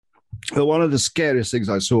But one of the scariest things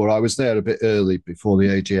I saw, I was there a bit early before the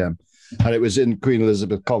AGM, and it was in Queen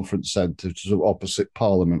Elizabeth Conference Centre, which is opposite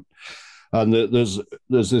Parliament. And there's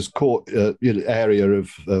this court area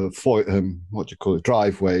of what do you call it,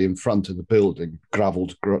 driveway in front of the building,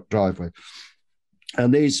 gravelled driveway.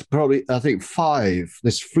 And these probably, I think,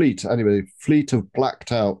 this fleet of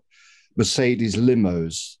blacked out Mercedes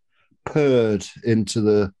limos purred into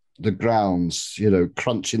the grounds,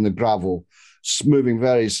 crunching the gravel, moving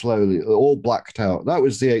very slowly, all blacked out. That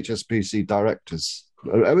was the HSBC directors.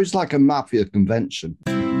 It was like a mafia convention.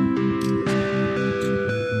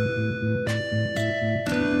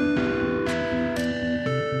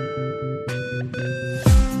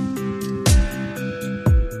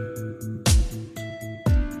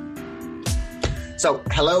 So,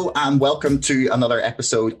 hello and welcome to another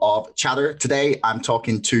episode of Chatter. Today, I'm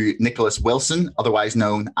talking to Nicholas Wilson, otherwise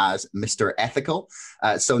known as Mr. Ethical.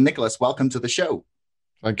 So, Nicholas, welcome to the show.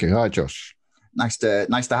 Thank you. Hi, Josh. Nice to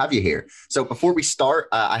have you here. So before we start,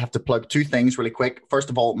 I have to plug two things really quick. First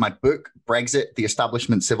of all, my book, Brexit, The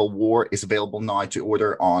Establishment Civil War, is available now to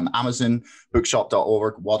order on Amazon,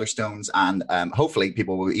 bookshop.org, Waterstones, and hopefully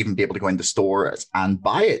people will even be able to go into stores and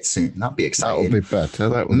buy it soon. That'd be exciting. That would be better.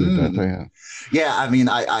 That would be better, yeah. Yeah, I mean,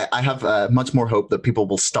 I have much more hope that people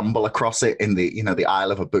will stumble across it in the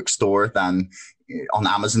aisle of a bookstore than on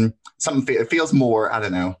Amazon. It feels more, I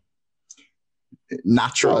don't know,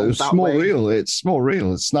 natural. Oh, it's more real. It's more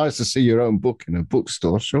real. It's nice to see your own book in a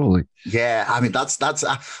bookstore, surely. Yeah, I mean that's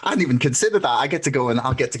I hadn't even considered that. I'll get to go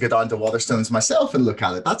down to Waterstones myself and look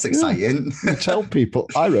at it. That's exciting. Yeah. Tell people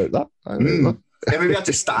I wrote that. Yeah, maybe I have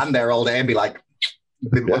to stand there all day and be like,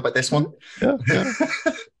 what about this one? Yeah.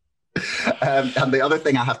 And the other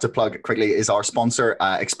thing I have to plug quickly is our sponsor,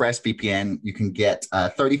 ExpressVPN. You can get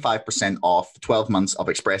 35% off 12 months of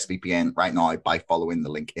ExpressVPN right now by following the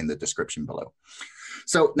link in the description below.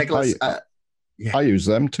 So, Nicholas, I use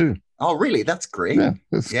them too. Oh, really? That's great. Yeah,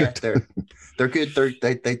 good. they're good.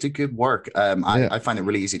 They do good work. I find it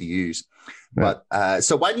really easy to use. But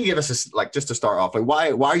so why don't you give us just to start off,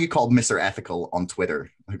 why are you called Mr. Ethical on Twitter?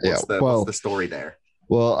 What's the story there?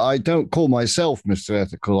 Well, I don't call myself Mr.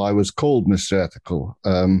 Ethical. I was called Mr. Ethical.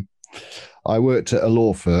 I worked at a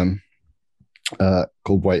law firm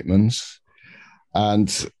called Waitmans,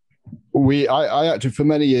 and I acted for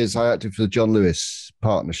many years. I acted for the John Lewis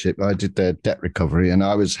Partnership. I did their debt recovery, and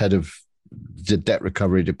I was head of the debt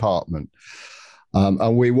recovery department. And I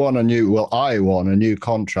won a new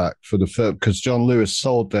contract for the firm because John Lewis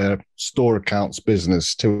sold their store accounts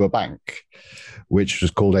business to a bank, which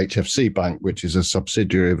was called HFC Bank, which is a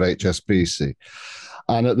subsidiary of HSBC.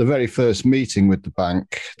 And at the very first meeting with the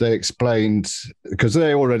bank, they explained, because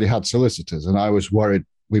they already had solicitors, and I was worried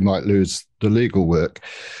we might lose the legal work.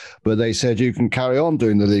 But they said, you can carry on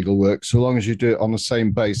doing the legal work so long as you do it on the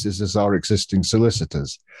same basis as our existing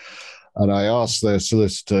solicitors. And I asked their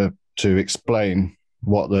solicitor to explain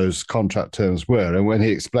what those contract terms were. And when he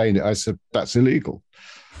explained it, I said, that's illegal.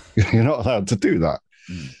 You're not allowed to do that.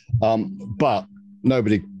 But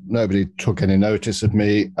nobody took any notice of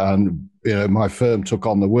me, and my firm took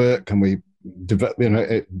on the work, and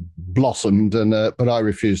it blossomed. And but I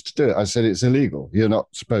refused to do it. I said it's illegal. You're not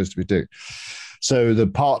supposed to be doing it. So the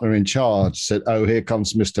partner in charge said, "Oh, here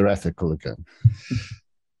comes Mr. Ethical again."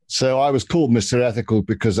 So I was called Mr. Ethical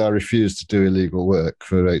because I refused to do illegal work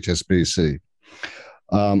for HSBC.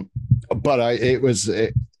 But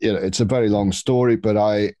it's a very long story. But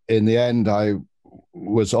in the end, I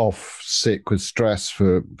was off sick with stress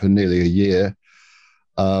for nearly a year.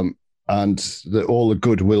 And all the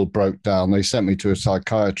goodwill broke down. They sent me to a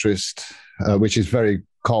psychiatrist, which is very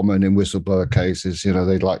common in whistleblower cases.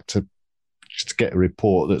 They'd like to just get a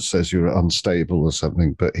report that says you're unstable or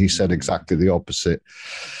something. But he said exactly the opposite.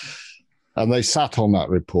 And they sat on that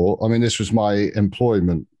report. I mean, this was my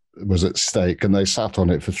employment was at stake, and they sat on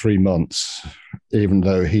it for 3 months, even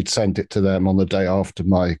though he'd sent it to them on the day after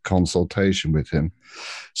my consultation with him.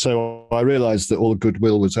 So I realized that all the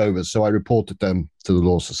goodwill was over. So I reported them to the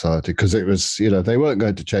Law Society because it was, they weren't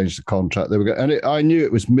going to change the contract. I knew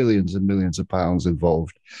it was millions and millions of pounds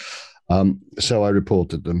involved. So I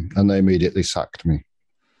reported them, and they immediately sacked me.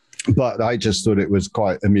 But I just thought it was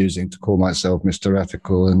quite amusing to call myself Mr.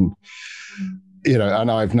 Ethical, and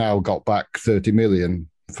and I've now got back 30 million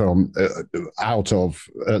from out of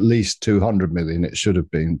at least 200 million it should have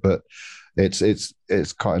been. But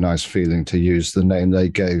it's quite a nice feeling to use the name they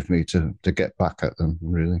gave me to get back at them,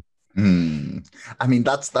 really. I mean,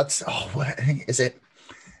 that's is it?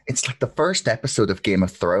 It's like the first episode of Game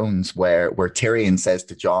of Thrones where Tyrion says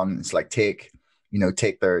to Jon, it's like, take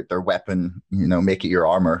their weapon, make it your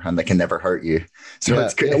armor, and they can never hurt you. So yeah,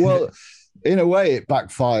 it's good. Yeah, well, in a way, it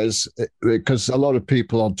backfires because a lot of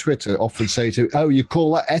people on Twitter often say to, "Oh, you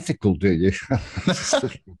call that ethical, do you?"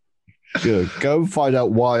 Go and find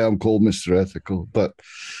out why I'm called Mr. Ethical. But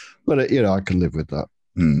I can live with that.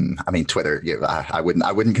 I mean, Twitter. I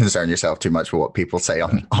wouldn't concern yourself too much with what people say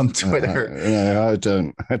on Twitter. No,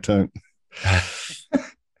 I don't.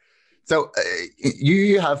 So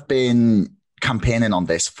you have been campaigning on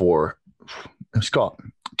this for, Scott,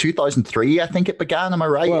 2003, I think it began. Am I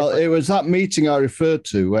right? Well, it was that meeting I referred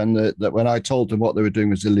to when I told them what they were doing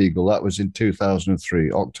was illegal. That was in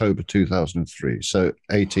 2003, October 2003. So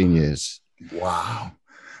 18 years. Wow.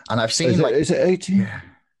 And I've seen is it 18?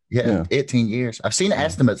 Yeah, 18 years. I've seen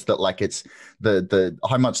estimates that it's the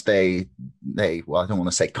how much they well, I don't want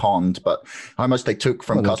to say conned, but how much they took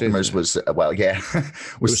from customers was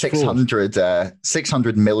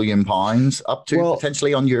 600 million pounds up to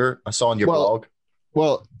potentially I saw on your blog.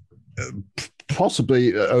 Well,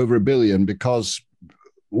 possibly over $1 billion, because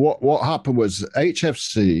what happened was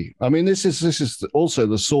HFC. I mean, this is also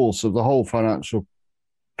the source of the whole financial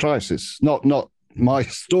crisis. Not my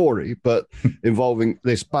story, but involving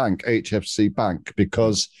this bank, HFC Bank,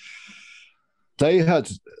 because they're a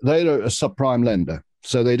subprime lender,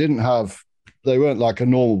 so they weren't like a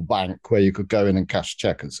normal bank where you could go in and cash a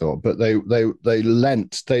check and so on. But they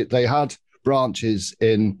lent. They had branches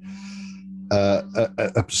in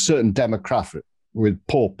a certain demographic with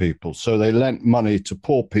poor people, so they lent money to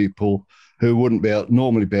poor people who wouldn't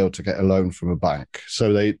normally be able to get a loan from a bank.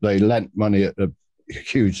 So they lent money at a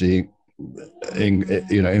hugely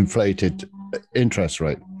inflated interest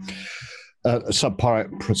rate,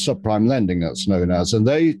 subprime lending, that's known as. And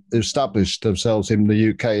they established themselves in the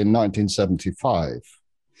UK in 1975.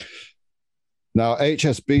 Now,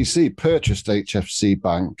 HSBC purchased HFC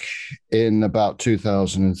Bank in about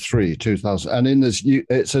 2003, 2000. And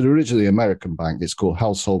it's an originally American bank. It's called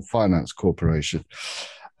Household Finance Corporation.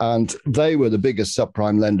 And they were the biggest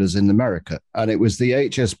subprime lenders in America. And it was the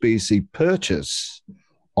HSBC purchase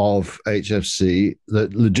of HFC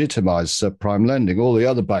that legitimized subprime lending. All the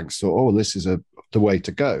other banks thought, oh, this is the way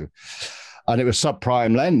to go. And it was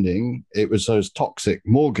subprime lending. It was those toxic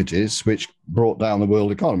mortgages which brought down the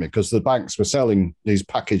world economy, because the banks were selling these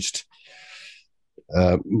packaged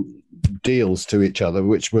deals to each other,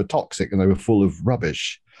 which were toxic and they were full of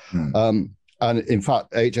rubbish. And in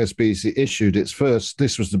fact, HSBC issued its first,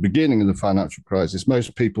 this was the beginning of the financial crisis.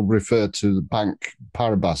 Most people refer to the bank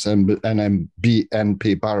Paribas,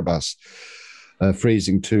 BNP Paribas,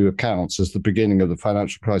 freezing 2 accounts as the beginning of the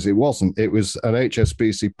financial crisis. It wasn't. It was an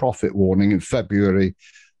HSBC profit warning in February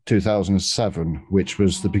 2007, which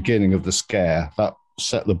was the beginning of the scare that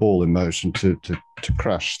set the ball in motion to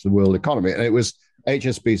crash the world economy. And it was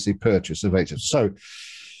HSBC purchase of HSBC. So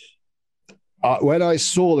when I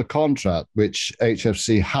saw the contract which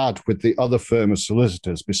HFC had with the other firm of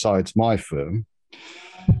solicitors besides my firm,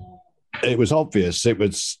 it was obvious it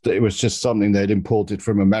was just something they'd imported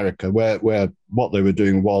from America, where what they were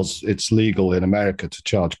doing was, it's legal in America to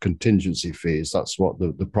charge contingency fees. That's what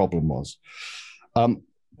the problem was.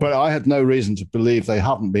 But I had no reason to believe they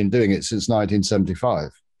haven't been doing it since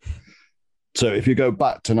 1975. So if you go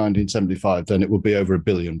back to 1975, then it will be over £1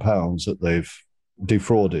 billion that they've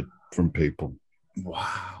defrauded from people.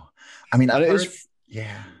 Wow. I mean, that's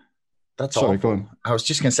sorry, awful. go on. I was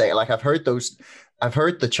just going to say, I've heard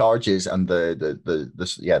the charges and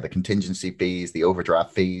the contingency fees, the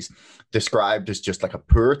overdraft fees described as just like a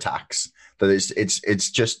poor tax. That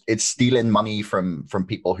it's stealing money from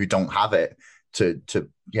people who don't have it to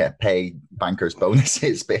pay bankers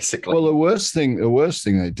bonuses, basically. Well, the worst thing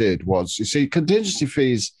they did was, you see, contingency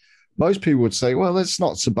fees. Most people would say, well, that's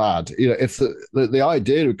not so bad. If the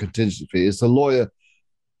idea of contingency fee is the lawyer,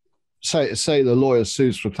 say the lawyer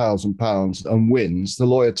sues for £1,000 and wins, the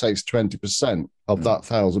lawyer takes 20% of that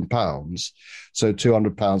 £1,000, so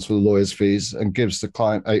 £200 for the lawyer's fees, and gives the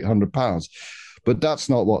client £800. But that's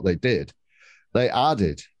not what they did. They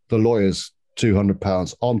added the lawyer's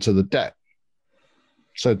 £200 onto the debt,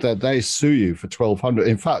 so that they sue you for £1,200.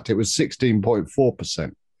 In fact, it was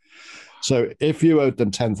 16.4%. So if you owed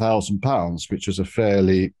them £10,000, which was a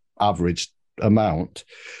fairly average amount,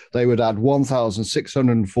 they would add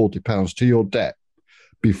 £1,640 to your debt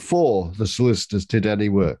before the solicitors did any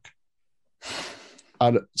work.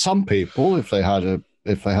 And some people, if they had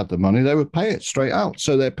the money, they would pay it straight out.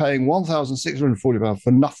 So they're paying £1,640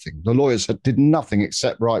 for nothing. The lawyers did nothing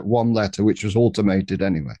except write one letter, which was automated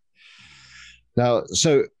anyway. Now,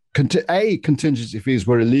 so contingency fees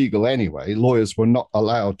were illegal anyway. Lawyers were not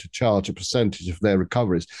allowed to charge a percentage of their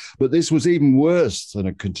recoveries. But this was even worse than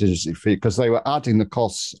a contingency fee, because they were adding the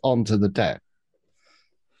costs onto the debt.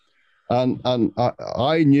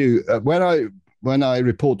 I knew when I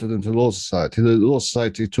reported them to the Law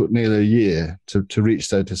Society took nearly a year to reach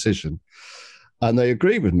their decision. And they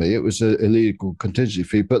agreed with me. It was an illegal contingency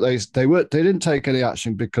fee, but they didn't take any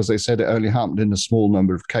action because they said it only happened in a small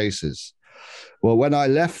number of cases. Well, when I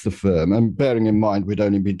left the firm, and bearing in mind we'd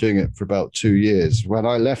only been doing it for about 2 years, when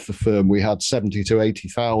I left the firm, we had 70 to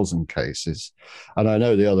 80,000 cases. And I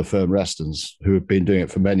know the other firm, Restons, who have been doing it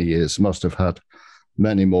for many years, must have had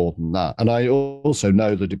many more than that. And I also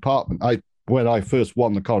know the department. When I first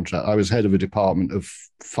won the contract, I was head of a department of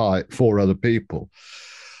 4 other people.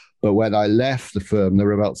 But when I left the firm, there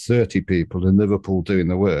were about 30 people in Liverpool doing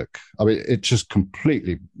the work. I mean, it just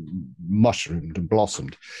completely mushroomed and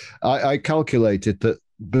blossomed. I calculated that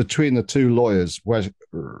between the two lawyers,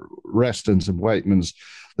 Restons and Waitmans,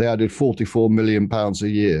 they added £44 million a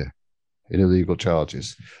year in illegal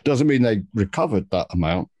charges. Doesn't mean they recovered that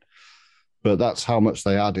amount, but that's how much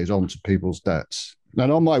they added onto people's debts.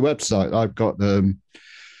 And on my website, I've got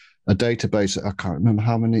a database. I can't remember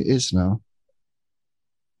how many it is now.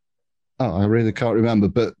 Oh, I really can't remember,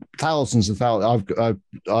 but thousands and thousands.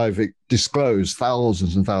 I've disclosed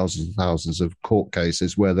thousands and thousands and thousands of court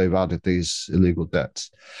cases where they've added these illegal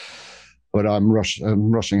debts. But I'm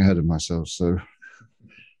rushing ahead of myself. So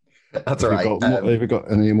that's all right. Have you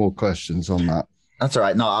got any more questions on that? That's all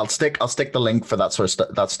right. No, I'll stick the link for that sort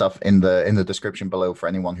of that stuff in the description below for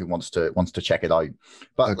anyone who wants to check it out.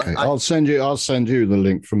 But okay, I'll send you the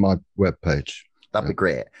link from my webpage. That'd be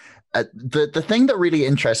great. The thing that really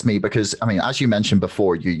interests me, because I mean, as you mentioned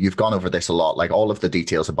before, you've gone over this a lot. Like all of the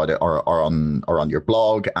details about it are on your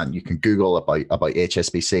blog, and you can Google about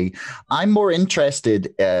HSBC. I'm more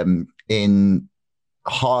interested in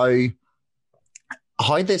how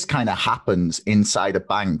this kind of happens inside a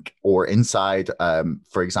bank or inside,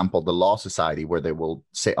 for example, the Law Society, where they will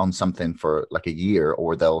sit on something for like a year,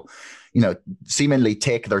 or they'll, seemingly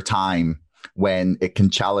take their time when it can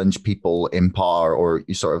challenge people in power, or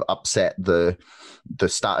you sort of upset the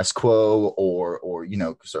status quo, or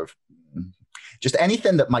sort of just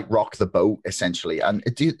anything that might rock the boat, essentially. And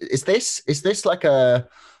is this like a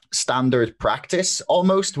standard practice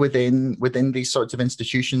almost within these sorts of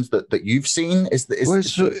institutions that you've seen?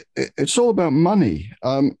 It's all about money.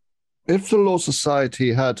 If the Law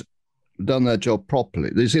Society had done their job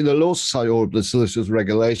properly, you see, the Law Society, or the Solicitors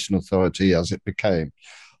Regulation Authority as it became,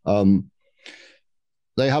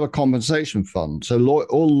 they have a compensation fund. So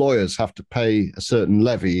all lawyers have to pay a certain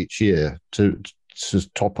levy each year to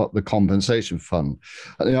top up the compensation fund.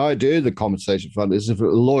 And the idea of the compensation fund is if a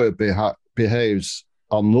lawyer behaves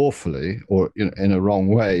unlawfully or in a wrong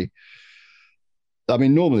way, I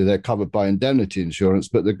mean, normally they're covered by indemnity insurance,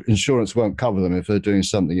 but the insurance won't cover them if they're doing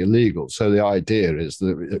something illegal. So the idea is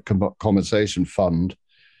that the compensation fund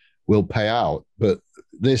will pay out. But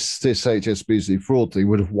this HSBC fraud thing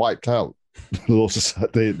would have wiped out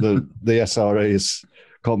the SRA's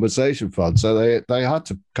compensation fund. So they had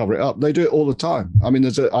to cover it up. They do it all the time. I mean,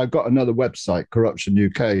 I've got another website, Corruption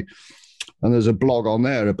UK, and there's a blog on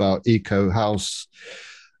there about Eco House.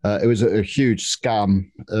 It was a huge scam.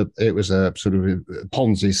 It was a sort of a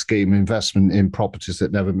Ponzi scheme, investment in properties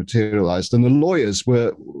that never materialized. And the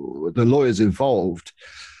lawyers involved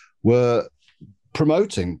were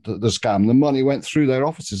promoting the scam. The money went through their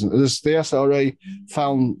offices. And the SRA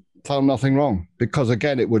found nothing wrong, because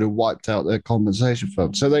again, it would have wiped out their compensation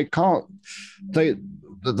fund. So they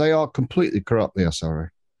are completely corrupt, the SRA.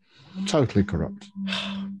 Totally corrupt.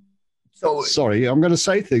 So sorry, I'm going to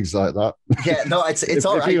say things like that. Yeah, no, it's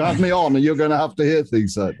all right. If you have me on, you're going to have to hear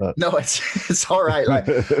things like that. No, it's all right. Like,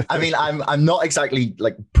 I mean, I'm not exactly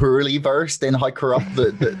like poorly versed in how corrupt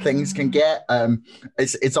the things can get.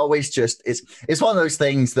 It's always just it's one of those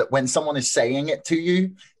things that when someone is saying it to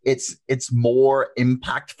you, it's more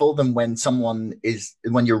impactful than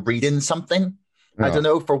when you're reading something. Yeah. I don't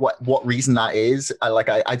know for what reason that is.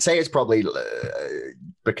 I'd say it's probably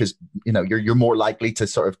because you're more likely to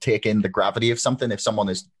sort of take in the gravity of something if someone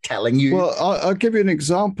is telling you. Well, I'll give you an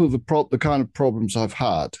example of the kind of problems I've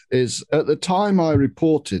had. Is at the time I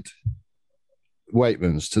reported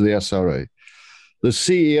Waitmans to the SRA, the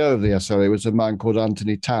CEO of the SRA was a man called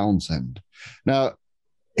Anthony Townsend. Now,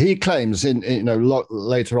 he claims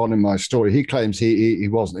later on in my story, he claims he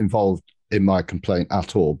wasn't involved in my complaint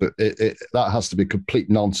at all, but that has to be complete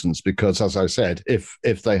nonsense, because, as I said,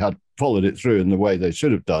 if they had followed it through in the way they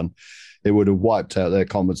should have done, it would have wiped out their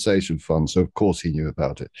compensation fund. So of course he knew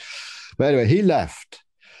about it. But anyway, he left,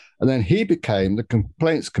 and then he became the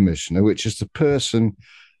complaints commissioner, which is the person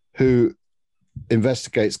who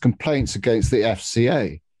investigates complaints against the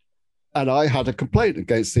FCA. And I had a complaint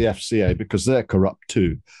against the FCA because they're corrupt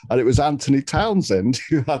too. And it was Anthony Townsend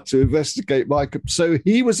who had to investigate my. So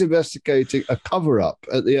he was investigating a cover-up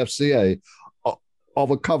at the FCA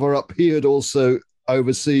of a cover-up he had also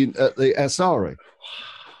overseen at the SRA.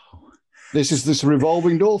 This is this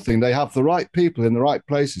revolving door thing. They have the right people in the right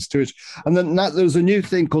places to it. And then there's a new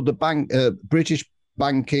thing called the British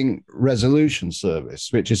Banking Resolution Service,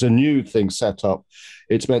 which is a new thing set up.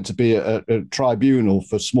 It's meant to be a tribunal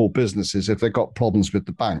for small businesses if they've got problems with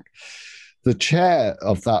the bank. The chair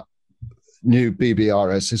of that new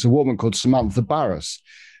BBRS is a woman called Samantha Barras.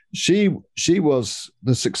 She was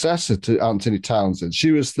the successor to Anthony Townsend.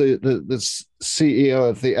 She was the CEO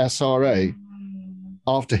of the SRA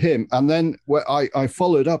after him. And then I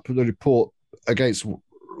followed up with a report against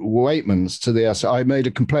Waitmans to the SRA. I made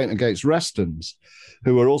a complaint against Restons,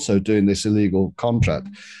 who were also doing this illegal contract.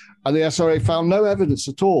 And the SRA found no evidence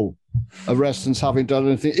at all of Restons having done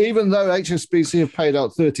anything, even though HSBC have paid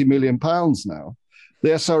out £30 million now. The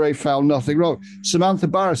SRA found nothing wrong. Samantha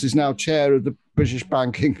Barras is now chair of the British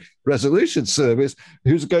Banking Resolution Service,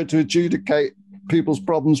 who's going to adjudicate people's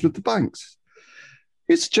problems with the banks.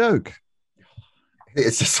 It's a joke.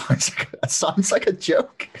 It sounds like a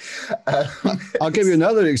joke. I'll give you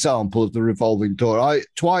another example of the revolving door.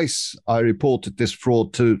 Twice I reported this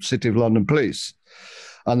fraud to City of London Police,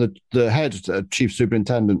 and the head chief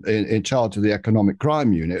superintendent in charge of the economic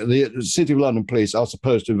crime unit. The City of London Police are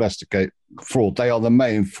supposed to investigate fraud. They are the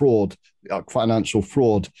main financial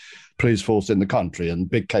fraud police force in the country, and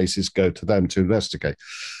big cases go to them to investigate.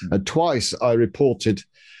 And twice I reported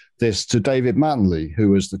this to David Manley, who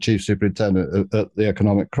was the chief superintendent at the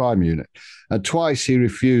economic crime unit, and twice he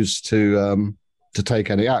refused to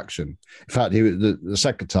take any action. In fact, the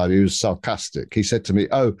second time he was sarcastic. He said to me,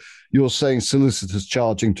 "Oh, you're saying solicitors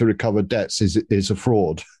charging to recover debts is a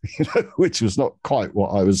fraud," which was not quite what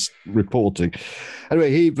I was reporting.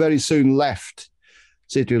 Anyway, he very soon left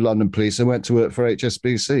City of London Police and went to work for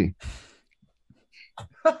HSBC.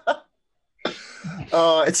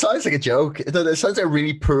 Oh, it sounds like a joke. It sounds like a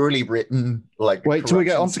really poorly written, like. Wait till we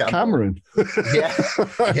get on to Cameron.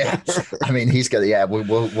 yeah. I mean, he's got. Yeah,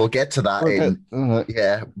 we'll get to that.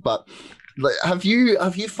 Yeah, but have you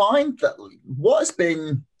found that what has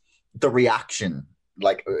been the reaction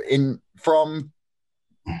like from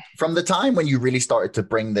the time when you really started to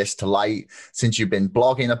bring this to light, since you've been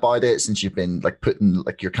blogging about it, since you've been like putting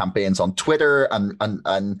like your campaigns on Twitter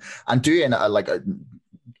and doing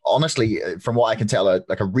honestly, from what I can tell,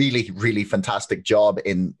 like a really, really fantastic job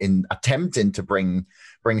in attempting to bring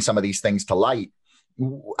some of these things to light.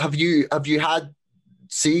 Have you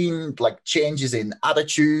seen like changes in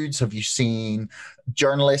attitudes? Have you seen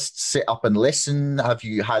journalists sit up and listen? Have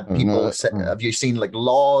you had people? Have you seen like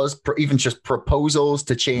laws, even just proposals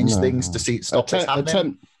to change things to stop this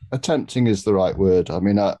happening? Attempting is the right word. I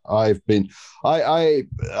mean, I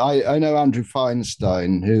know Andrew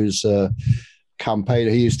Feinstein, who's campaigner.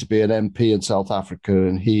 He used to be an MP in South Africa,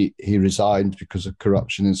 and he resigned because of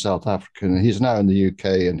corruption in South Africa, and he's now in the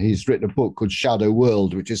UK, and he's written a book called Shadow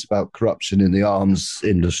World, which is about corruption in the arms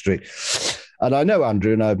industry. And I know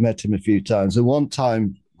Andrew, and I've met him a few times, and one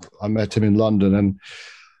time I met him in London, and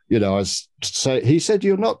he said,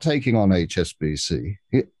 "You're not taking on HSBC."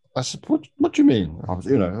 I said, what do you mean? I was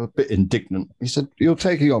a bit indignant. He said, "You're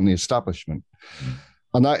taking on the establishment."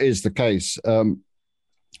 And that is the case.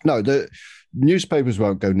 No, the newspapers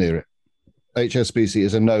won't go near it. HSBC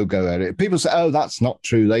is a no-go area. People say, "Oh, that's not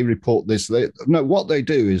true. They report this." No, what they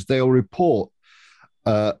do is they'll report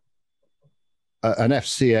an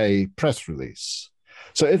FCA press release.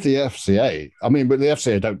 So if the FCA, but the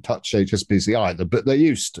FCA don't touch HSBC either, but they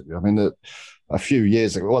used to. I mean, a few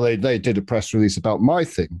years ago, well, they did a press release about my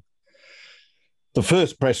thing. The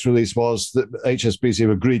first press release was that HSBC have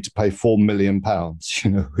agreed to pay £4 million,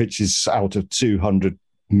 which is out of 200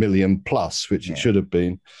 million plus, which it should have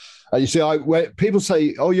been. You see, where people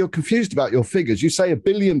say, "Oh, you're confused about your figures. You say £1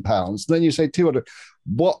 billion, then you say 200."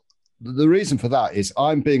 What the reason for that is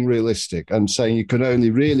I'm being realistic and saying you can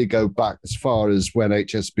only really go back as far as when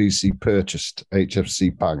HSBC purchased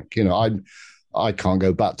HFC Bank. I can't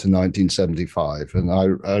go back to 1975, and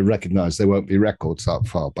I recognise there won't be records that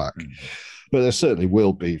far back, but there certainly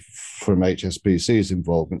will be from HSBC's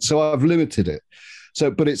involvement. So I've limited it.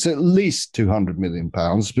 But it's at least £200 million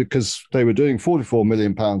because they were doing £44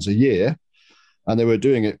 million a year, and they were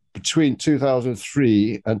doing it between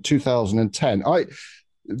 2003 and 2010.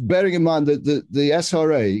 Bearing in mind that the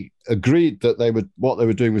SRA agreed that what they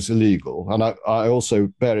were doing was illegal, and I also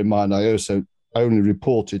bear in mind I also only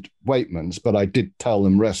reported Waitmans, but I did tell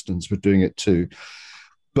them Restons were doing it too.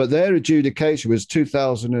 But their adjudication was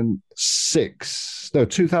 2006. No,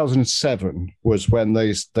 2007 was when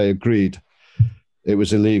they agreed it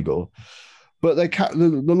was illegal. But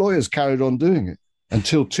the lawyers carried on doing it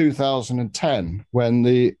until 2010, when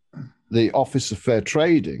the Office of Fair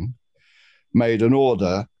Trading made an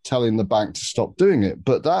order telling the bank to stop doing it.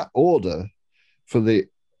 But that order for the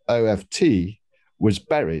OFT was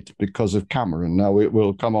buried because of Cameron. Now,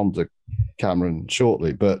 we'll come on to Cameron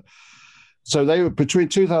shortly, but so they were between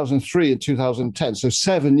 2003 and 2010, so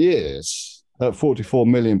 7 years at 44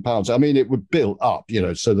 million pounds. I mean, it would build up,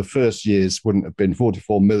 so the first years wouldn't have been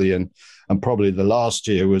 44 million, and probably the last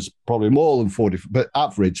year was probably more than 40, but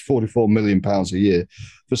average 44 million pounds a year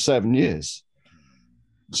for 7 years.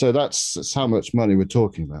 So that's how much money we're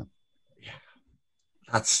talking about.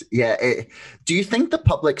 Do you think the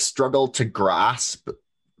public struggle to grasp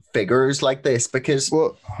figures like this? Because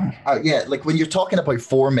like when you're talking about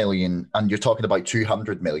 4 million and you're talking about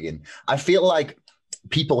 200 million, I feel like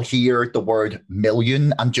people hear the word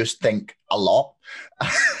million and just think a lot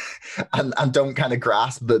and don't kind of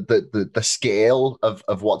grasp the scale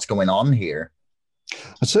of what's going on here.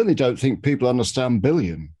 I certainly don't think people understand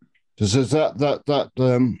billion. There's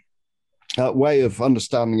that way of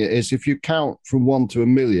understanding it is, if you count from 1 to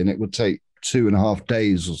 1 million, it would take 2.5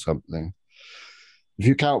 days or something. If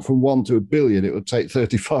you count from 1 to 1 billion, it would take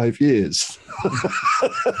 35 years.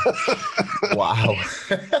 Wow.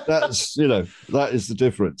 That is the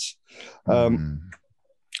difference.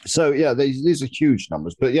 So, yeah, these are huge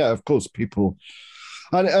numbers. But, yeah, of course, people...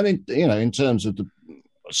 And in terms of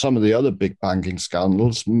some of the other big banking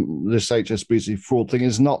scandals, this HSBC fraud thing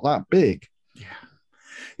is not that big.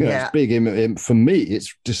 It's big for me.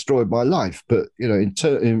 It's destroyed my life, but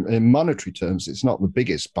in monetary terms, it's not the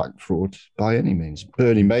biggest bank fraud by any means.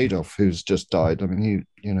 Bernie Madoff, who's just died, I mean,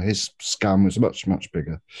 his scam was much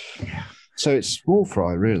bigger. Yeah. So it's small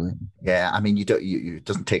fry, really. Yeah, I mean, it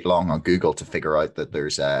doesn't take long on Google to figure out that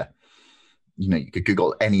there's you could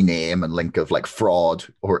Google any name and link of like fraud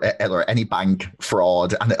or any bank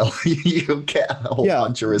fraud, and you'll get a whole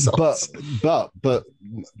bunch of results. But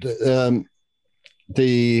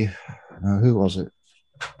who was it?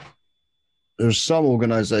 There was some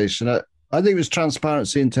organization, I think it was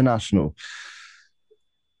Transparency International.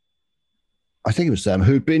 I think it was them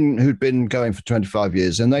who'd been going for 25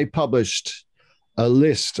 years, and they published a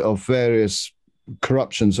list of various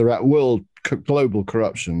corruptions around global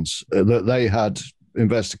corruptions that they had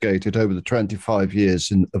investigated over the 25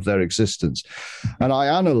 years of their existence. And I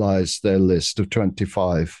analyzed their list of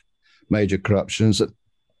 25 major corruptions that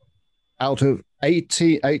out of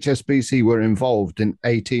 80, HSBC were involved in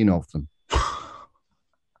 18 of them.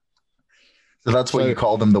 So that's why you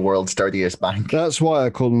call them the world's dirtiest bank. That's why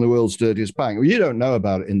I call them the world's dirtiest bank. Well, you don't know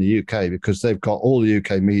about it in the UK because they've got all the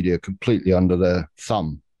UK media completely under their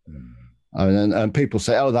thumb. And people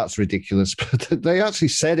say, oh, that's ridiculous. But they actually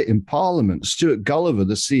said it in Parliament. Stuart Gulliver,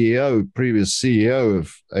 the previous CEO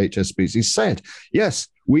of HSBC, said, yes,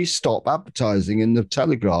 we stop advertising in the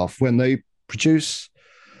Telegraph when they produce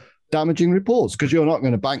damaging reports, because you're not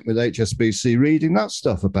going to bank with HSBC reading that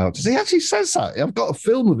stuff about it. He actually says that. I've got a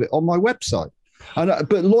film of it on my website.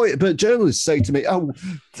 But journalists say to me, oh,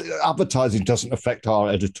 advertising doesn't affect our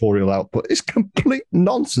editorial output. It's complete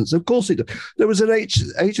nonsense. Of course it does. There was an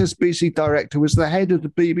HSBC director who was the head of the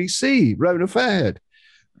BBC, Rona Fairhead,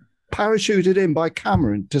 parachuted in by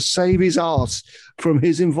Cameron to save his arse from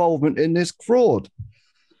his involvement in this fraud,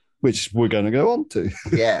 which we're going to go on to.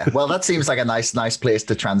 Yeah, well, that seems like a nice place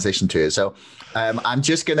to transition to. So I'm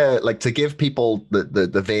just going to give people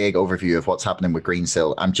the vague overview of what's happening with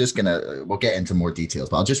Greensill. We'll get into more details,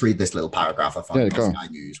 but I'll just read this little paragraph I found on Sky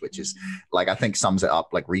News, which is I think sums it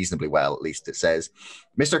up reasonably well. At least it says,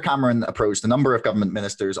 Mr. Cameron approached a number of government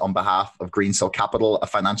ministers on behalf of Greensill Capital, a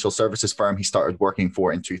financial services firm he started working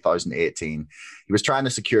for in 2018. He was trying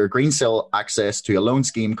to secure Greensill access to a loan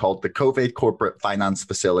scheme called the COVID Corporate Finance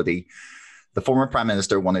Facility. The former Prime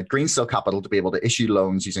Minister wanted Greensill Capital to be able to issue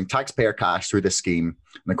loans using taxpayer cash through this scheme.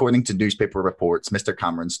 And according to newspaper reports, Mr.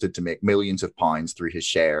 Cameron stood to make millions of pounds through his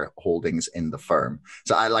share holdings in the firm.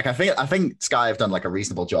 So I think Sky have done a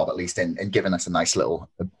reasonable job, at least in giving us a nice little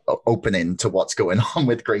opening to what's going on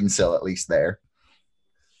with Greensill, at least there.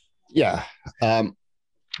 Yeah.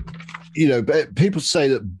 People say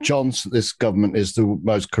that this government is the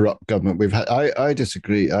most corrupt government we've had. I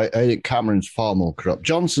disagree. I think Cameron's far more corrupt.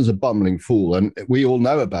 Johnson's a bumbling fool, and we all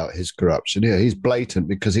know about his corruption. Yeah, he's blatant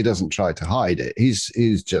because he doesn't try to hide it.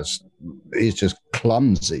 He's just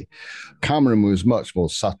clumsy. Cameron was much more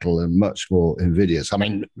subtle and much more invidious. I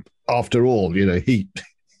mean, after all, he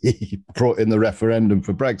brought in the referendum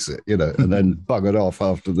for Brexit, and then buggered off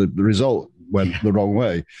after the result went the wrong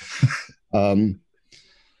way. I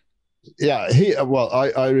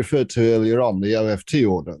referred to earlier on the OFT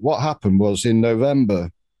order. What happened was in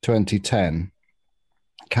November 2010,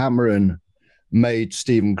 Cameron made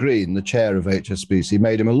Stephen Green, the chair of HSBC,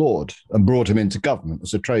 made him a lord and brought him into government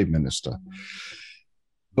as a trade minister.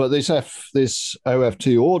 But this OFT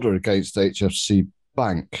order against HSBC,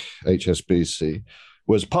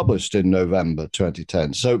 was published in November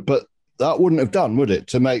 2010. So, but that wouldn't have done, would it,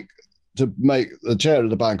 to make the chair of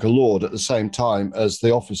the bank a lord at the same time as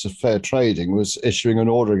the Office of Fair Trading was issuing an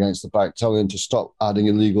order against the bank telling them to stop adding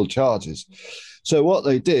illegal charges. So what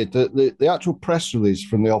they did, the actual press release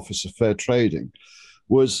from the Office of Fair Trading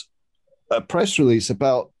was a press release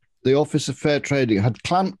about the Office of Fair Trading had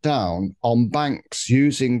clamped down on banks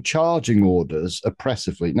using charging orders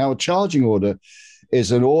oppressively. Now, a charging order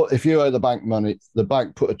is if you owe the bank money, the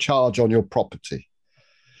bank put a charge on your property.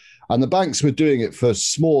 And the banks were doing it for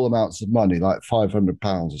small amounts of money, like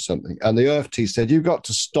 £500 or something. And the OFT said, you've got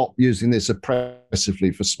to stop using this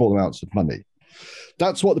oppressively for small amounts of money.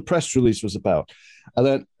 That's what the press release was about. And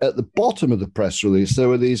then at the bottom of the press release, there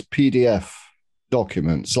were these PDF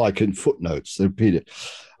documents, like in footnotes. They're PDF.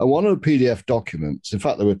 And one of the PDF documents, in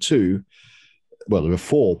fact, there were two, well, there were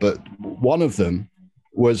four, but one of them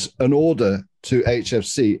was an order to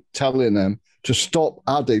HFC telling them to stop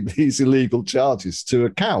adding these illegal charges to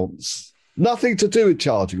accounts. Nothing to do with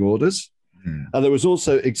charging orders. And there was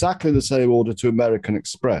also exactly the same order to American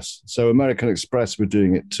Express. So American Express were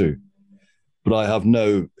doing it too. But I have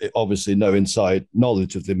obviously no inside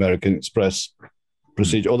knowledge of the American Express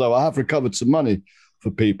procedure, although I have recovered some money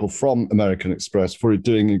for people from American Express for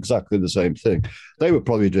doing exactly the same thing. They were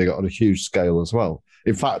probably doing it on a huge scale as well.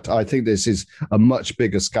 In fact, I think this is a much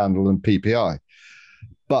bigger scandal than PPI.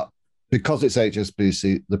 But because it's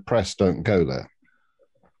HSBC, the press don't go there.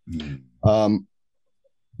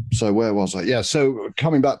 So where was I? Yeah, so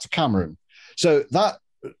coming back to Cameron. So that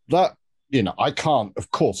I can't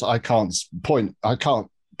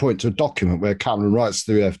point to a document where Cameron writes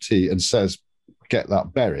to the FT and says, get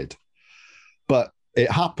that buried. But it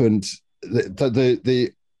happened.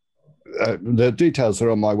 The details are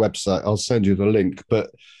on my website. I'll send you the link.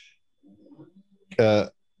 But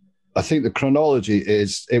I think the chronology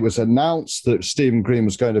is it was announced that Stephen Green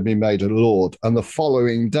was going to be made a lord, and the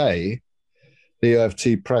following day, the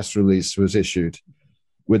OFT press release was issued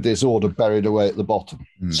with this order buried away at the bottom.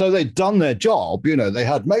 So they'd done their job. They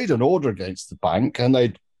had made an order against the bank and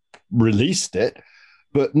they'd released it,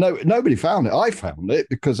 but nobody found it. I found it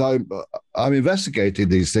because I'm investigating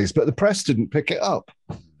these things, but the press didn't pick it up.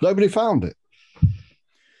 Nobody found it.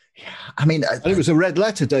 I mean, and it was a red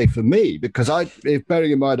letter day for me because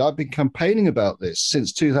bearing in mind, I've been campaigning about this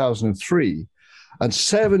since 2003. And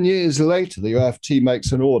 7 years later, the OFT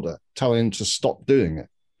makes an order telling him to stop doing it.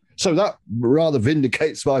 So that rather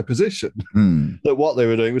vindicates my position that what they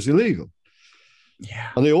were doing was illegal.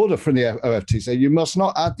 Yeah. And the order from the OFT said you must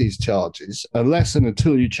not add these charges unless and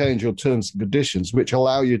until you change your terms and conditions, which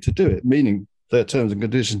allow you to do it, meaning their terms and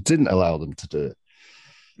conditions didn't allow them to do it.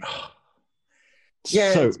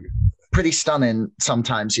 Yeah, so, it's pretty stunning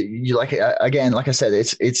sometimes. You like again, like I said,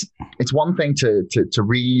 it's one thing to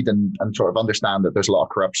read and sort of understand that there's a lot of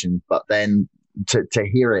corruption, but then to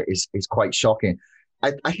hear it is quite shocking.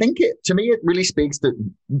 I think to me, it really speaks to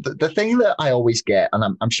the thing that I always get, and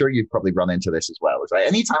I'm sure you've probably run into this as well, is like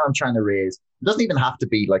anytime I'm trying to raise, it doesn't even have to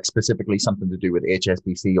be like specifically something to do with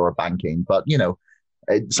HSBC or banking, but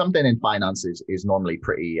something in finance is normally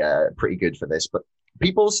pretty good for this. But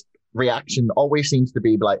people's reaction always seems to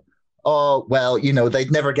be like, oh, well,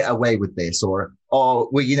 they'd never get away with this, or, oh,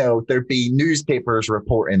 well, there'd be newspapers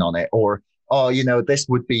reporting on it, or, oh, this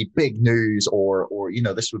would be big news, or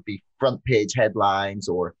this would be front page headlines,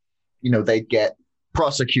 or, they'd get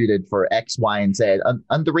prosecuted for X, Y, and Z.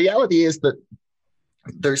 And the reality is that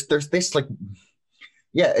there's this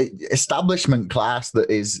establishment class that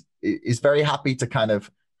is very happy to kind of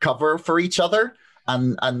cover for each other.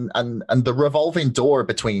 And the revolving door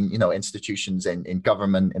between institutions in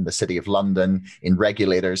government, in the City of London, in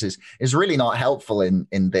regulators is really not helpful in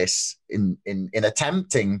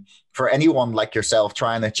attempting for anyone like yourself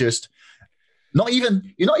trying to just you're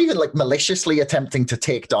not even like maliciously attempting to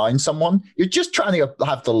take down someone. You're just trying to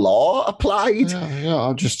have the law applied. Yeah,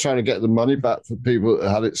 I'm just trying to get the money back for people that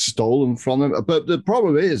had it stolen from them. But the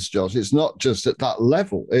problem is, Josh, it's not just at that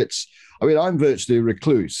level. I'm virtually a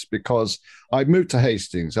recluse because I moved to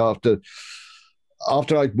Hastings after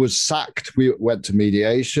I was sacked. We went to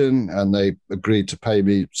mediation and they agreed to pay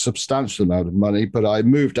me a substantial amount of money, but I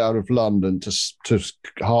moved out of London to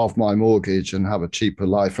halve my mortgage and have a cheaper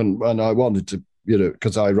life. And I wanted to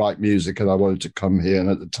because I write music and I wanted to come here. And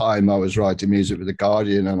at the time I was writing music with The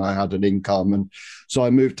Guardian and I had an income. And so I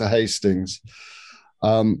moved to Hastings.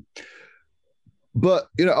 But,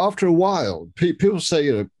 after a while, people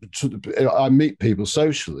say, I meet people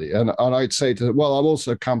socially and I'd say to them, well, I'm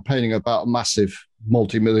also campaigning about a massive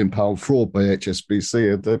multi-million-pound fraud by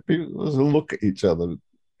HSBC. And people look at each other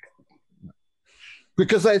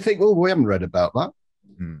because they think, well, we haven't read about that.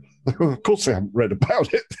 Of course, I haven't read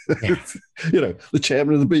about it. Yeah. The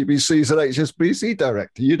chairman of the BBC is an HSBC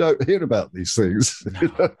director. You don't hear about these things. No.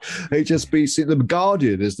 HSBC, The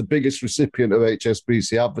Guardian is the biggest recipient of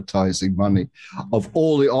HSBC advertising money of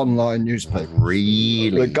all the online newspapers.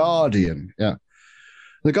 Really? The Guardian, yeah.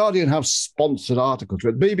 The Guardian have sponsored articles.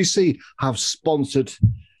 The BBC have sponsored.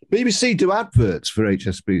 BBC do adverts for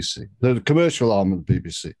HSBC. They're the commercial arm of the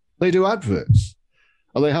BBC. They do adverts,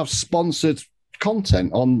 and they have sponsored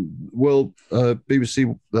content on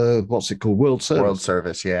BBC. What's it called? World Service. World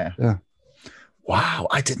Service. Yeah. Yeah. Wow,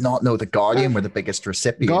 I did not know the Guardian were the biggest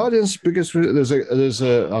recipient. Guardian's biggest. There's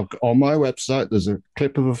a on my website. There's a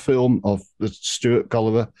clip of a film of Stuart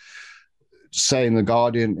Gulliver saying the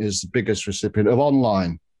Guardian is the biggest recipient of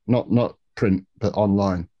online, not print, but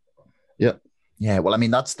online. Yep. Yeah. Well, I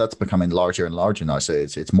mean that's becoming larger and larger now. So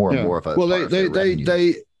it's more and more of a. Well,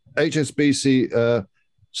 they HSBC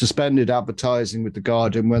suspended advertising with the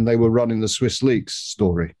Guardian when they were running the Swiss Leaks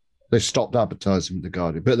story. They stopped advertising with the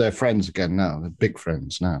Guardian, but they're friends again now. They're big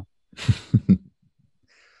friends now.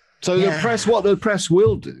 So the press, what the press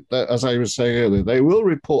will do, as I was saying earlier, they will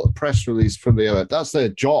report a press release from the OFAC. That's their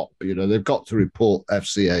job. They've got to report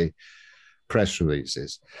FCA press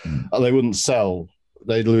releases. And they wouldn't sell.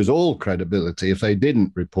 They'd lose all credibility if they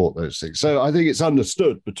didn't report those things. So I think it's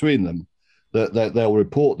understood between them that they'll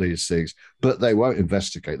report these things, but they won't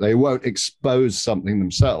investigate. They won't expose something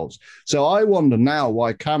themselves. So I wonder now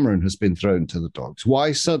why Cameron has been thrown to the dogs.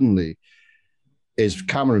 Why suddenly is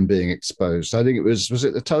Cameron being exposed? I think it was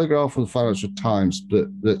it the Telegraph or the Financial Times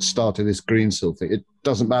that started this Greensill thing? It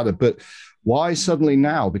doesn't matter, but why suddenly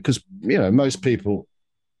now? Because, most people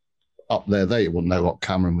up there, they will know what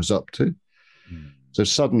Cameron was up to. So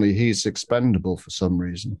suddenly he's expendable for some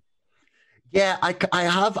reason. Yeah,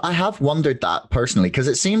 I have wondered that personally, because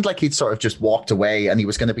it seemed like he'd sort of just walked away and he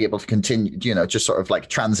was going to be able to continue, just sort of like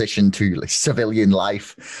transition to like civilian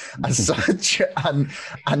life as such.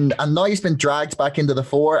 And now he's been dragged back into the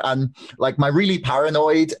fore. And like my really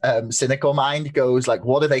paranoid, cynical mind goes like,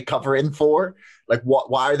 what are they covering for? Like,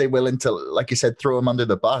 why are they willing to, like you said, throw him under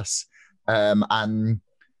the bus? And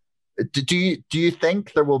do you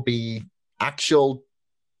think there will be actual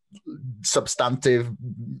substantive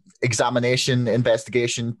examination,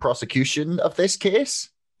 investigation, prosecution of this case?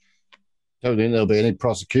 I don't think there'll be any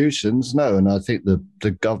prosecutions, no. And I think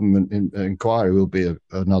the government inquiry will be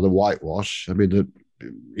another whitewash. I mean,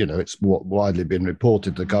 it's widely been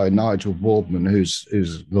reported the guy Nigel Boardman, who's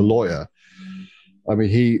the lawyer. I mean,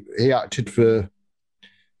 he acted for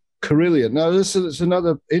Carillion. Now, there's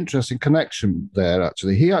another interesting connection there.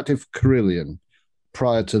 Actually, he acted for Carillion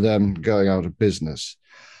prior to them going out of business.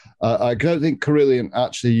 I don't think Carillion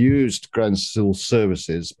actually used Greensill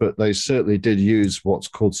services, but they certainly did use what's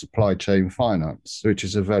called supply chain finance, which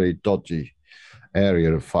is a very dodgy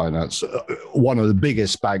area of finance. One of the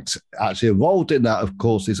biggest banks actually involved in that, of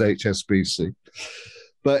course, is HSBC.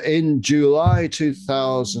 But in July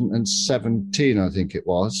 2017, I think it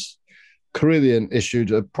was, Carillion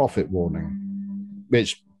issued a profit warning,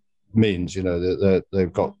 which means, that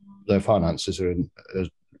they've got their finances are in a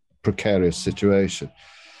precarious situation.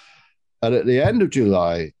 And at the end of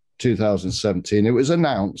July 2017, it was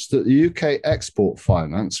announced that the UK Export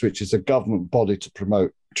Finance, which is a government body to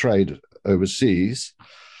promote trade overseas,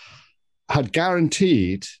 had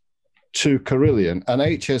guaranteed to Carillion an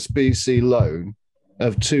HSBC loan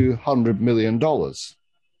of $200 million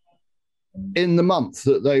in the month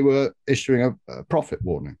that they were issuing a profit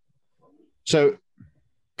warning. So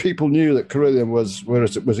people knew that Carillion was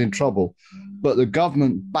in trouble, but the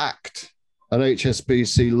government backed an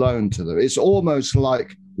HSBC loan to them. It's almost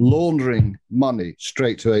like laundering money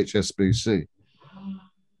straight to HSBC.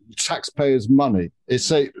 Taxpayers' money.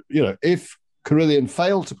 It's if Carillion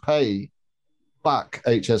failed to pay back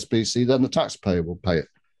HSBC, then the taxpayer will pay it.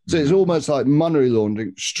 So it's almost like money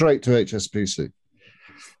laundering straight to HSBC.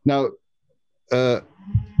 Now,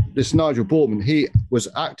 this Nigel Boardman, he was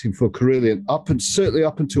acting for Carillion certainly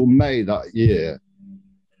up until May that year.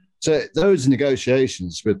 So those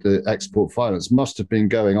negotiations with the export finance must have been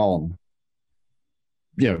going on,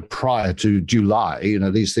 prior to July.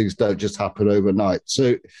 These things don't just happen overnight.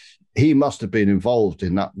 So he must have been involved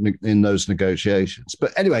in those negotiations.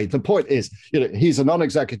 But anyway, the point is, he's a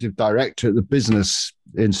non-executive director at the Business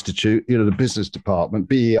Institute, the business department,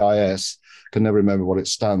 BEIS, can never remember what it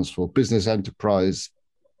stands for, Business Enterprise,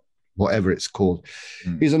 whatever it's called.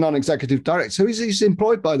 He's a non-executive director, so he's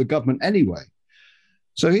employed by the government anyway.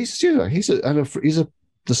 So he's the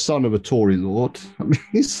son of a Tory lord. I mean,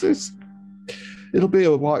 it'll be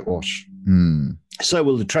a whitewash. So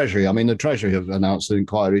will the Treasury. I mean, the Treasury have announced an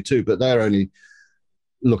inquiry too, but they're only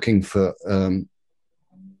looking for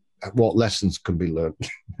what lessons can be learned.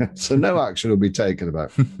 So no action will be taken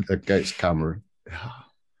against Cameron.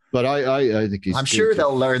 But I think I'm sure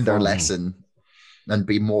they'll learn their lesson and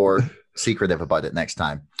be more secretive about it next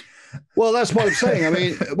time. Well, that's what I'm saying. I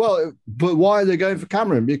mean, but why are they going for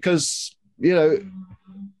Cameron? Because,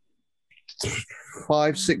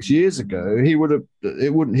 5-6 years ago, he wouldn't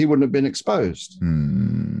have been exposed,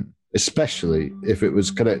 especially if it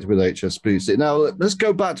was connected with HSBC. Now, let's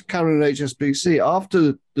go back to Cameron and HSBC.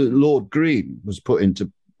 After the Lord Green was put into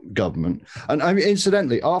government, and I mean,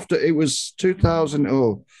 incidentally, after it was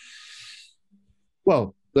 2000,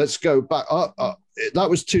 let's go back. That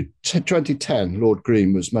was 2010.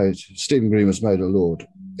 Stephen Green was made a Lord.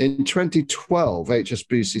 In 2012,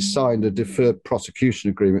 HSBC signed a deferred prosecution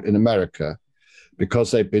agreement in America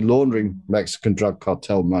because they've been laundering Mexican drug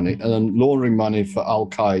cartel money and then laundering money for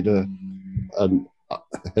Al-Qaeda and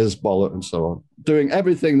Hezbollah and so on, doing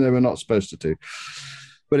everything they were not supposed to do.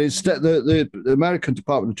 But instead, the American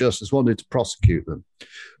Department of Justice wanted to prosecute them.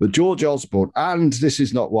 But George Osborne, and this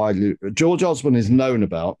is not widely, George Osborne is known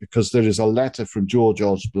about because there is a letter from George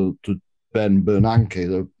Osborne to Ben Bernanke,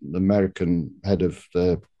 the American head of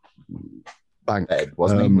the bank. Fed,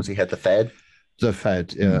 wasn't he? Was he head the Fed? The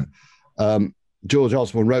Fed, yeah. George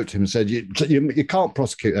Osborne wrote to him and said, you can't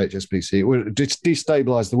prosecute HSBC. It will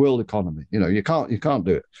destabilize the world economy. You can't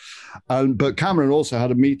do it. But Cameron also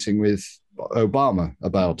had a meeting with Obama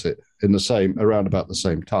about it around about the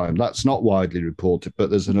same time. That's not widely reported, but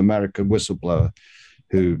there's an American whistleblower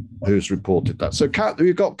who's reported that. So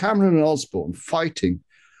you've got Cameron and Osborne fighting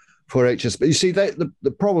for HSBC. You see,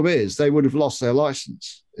 the problem is they would have lost their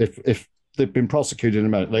license if they'd been prosecuted in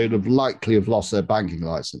America. They would have likely lost their banking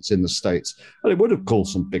license in the States, and it would have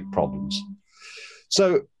caused some big problems.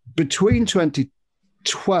 So between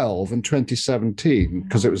 2012 and 2017,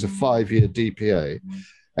 because it was a 5-year DPA,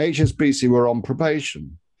 HSBC were on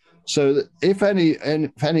probation. So that if any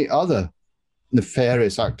other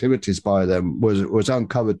nefarious activities by them was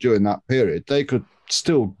uncovered during that period, they could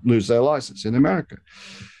still lose their license in America.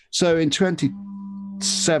 So in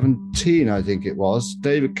 2017, I think it was,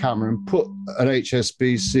 David Cameron put an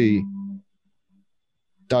HSBC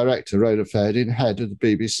director, Rona Faird, head of the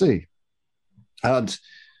BBC. And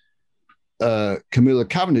Camilla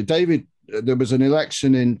Cavendish, there was an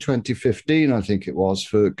election in 2015, I think it was,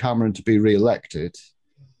 for Cameron to be re-elected.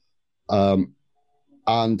 And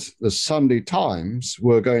the Sunday Times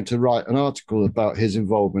were going to write an article about his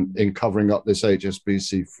involvement in covering up this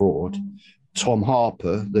HSBC fraud. Tom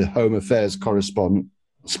Harper, the Home Affairs correspondent,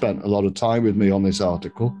 spent a lot of time with me on this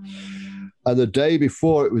article. And the day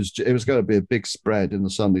before it was going to be a big spread in the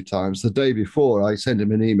Sunday Times. The day before, I sent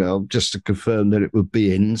him an email just to confirm that it would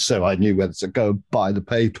be in, so I knew whether to go buy the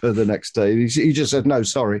paper the next day. He just said, no,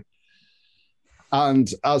 sorry.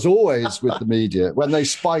 And as always with the media, when they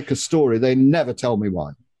spike a story, they never tell me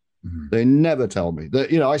why. Mm-hmm. They never tell me.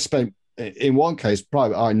 I spent, in one case,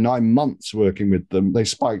 9 months working with them. They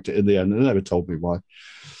spiked it in the end and they never told me why.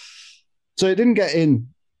 So it didn't get in.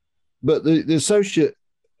 But the associate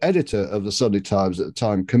editor of the Sunday Times at the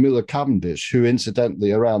time, Camilla Cavendish, who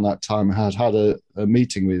incidentally around that time had a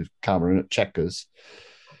meeting with Cameron at Chequers,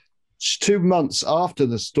 2 months after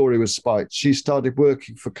the story was spiked, she started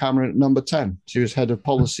working for Cameron at Number 10. She was head of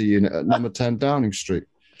policy unit at Number 10 Downing Street.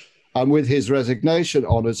 And with his resignation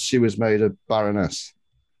honours, she was made a baroness.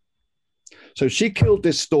 So she killed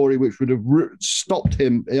this story, which would have stopped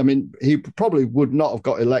him. I mean, he probably would not have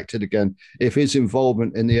got elected again if his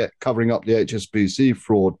involvement in the covering up the HSBC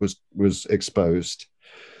fraud was exposed.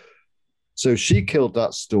 So she killed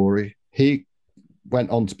that story. He went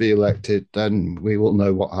on to be elected. Then we all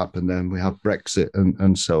know what happened then. We have Brexit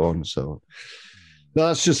and so on and so on. Now,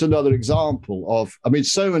 that's just another example of,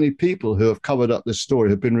 so many people who have covered up this story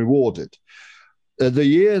have been rewarded. The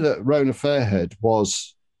year that Rona Fairhead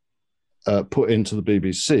was put into the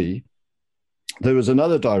BBC, there was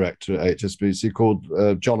another director at HSBC called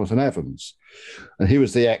Jonathan Evans, and he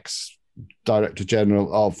was the ex-director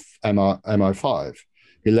general of MI5.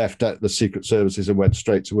 He left the Secret Services and went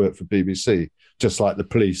straight to work for BBC, just like the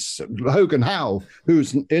police. Hogan Howe,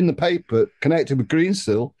 who's in the paper connected with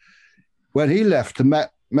Greensill, when he left to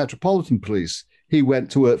Metropolitan Police. He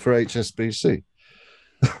went to work for HSBC.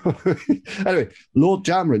 Anyway, Lord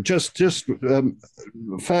Jamron, just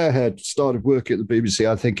Fairhead started working at the BBC,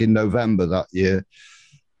 I think, in November that year.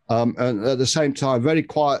 And at the same time, very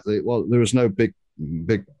quietly, well, there was no big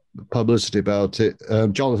publicity about it.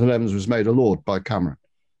 Jonathan Evans was made a Lord by Cameron.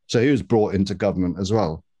 So he was brought into government as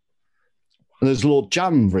well. And there's Lord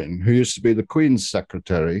Jambryn, who used to be the Queen's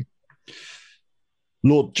secretary.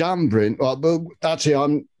 Lord Jambryn, well,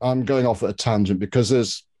 actually, I'm going off at a tangent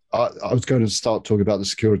because I was going to start talking about the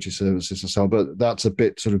security services and so on, but that's a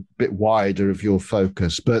bit wider of your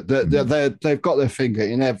focus. But they've got their finger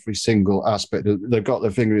in every single aspect. They've got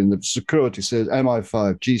their finger in the security service,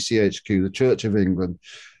 MI5, GCHQ, the Church of England,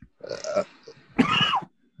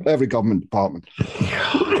 every government department.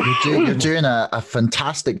 You're doing a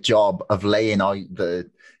fantastic job of laying out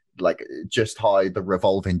just how the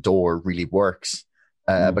revolving door really works.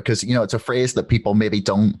 Because, it's a phrase that people maybe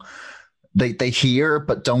don't. They hear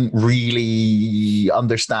but don't really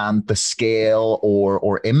understand the scale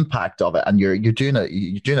or impact of it, and you're doing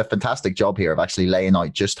a fantastic job here of actually laying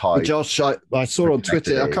out just how. Josh, I saw on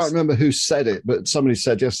Twitter, I can't remember who said it, but somebody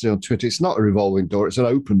said yesterday on Twitter, it's not a revolving door, it's an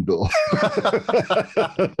open door.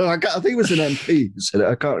 I think it was an MP who said it.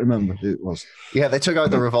 I can't remember who it was. Yeah, they took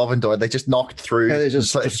out the revolving door. They just knocked through. Yeah, they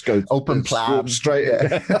just go open plan straight.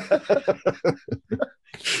 Yeah.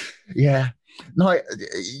 Yeah. No,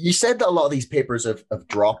 you said that a lot of these papers have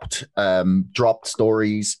dropped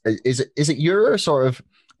stories. Is it your sort of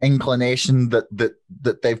inclination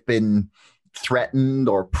that they've been threatened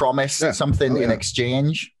or promised something in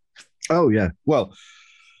exchange? Oh yeah. Well,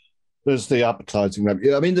 there's the advertising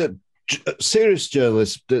revenue. I mean, the serious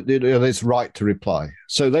journalists, there's right to reply,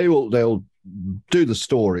 so they'll do the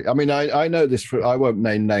story. I mean, I know this. I won't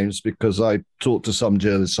name names because I talk to some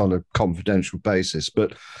journalists on a confidential basis,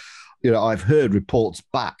 but. I've heard reports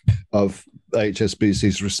back of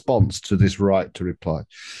HSBC's response to this right to reply.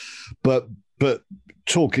 But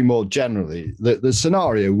talking more generally, the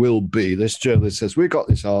scenario will be this journalist says, we got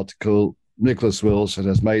this article, Nicholas Wilson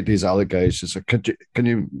has made these allegations. So can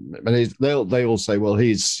you, and they will say, well,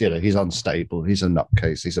 he's unstable. He's a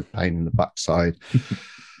nutcase. He's a pain in the backside.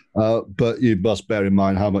 But you must bear in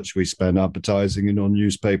mind how much we spend advertising in our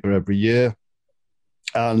newspaper every year.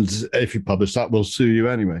 And if you publish that, we'll sue you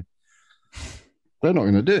anyway. They're not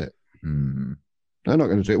going to do it. They're not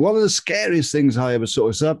going to do it. One of the scariest things I ever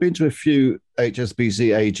saw, so I've been to a few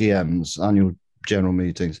HSBC AGMs, annual general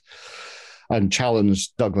meetings, and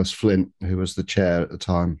challenged Douglas Flint, who was the chair at the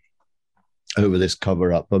time, over this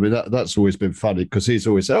cover-up. I mean, that's always been funny because he's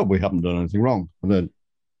always said, we haven't done anything wrong. And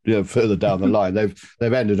then, further down the line,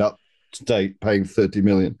 they've ended up to date paying 30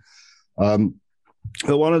 million. But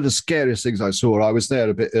one of the scariest things I saw, I was there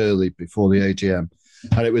a bit early before the AGM,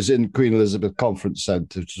 and it was in Queen Elizabeth Conference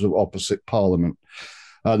Centre, which is opposite Parliament.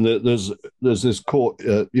 And there's this court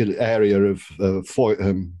area of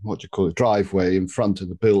driveway in front of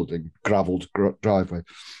the building, gravelled driveway.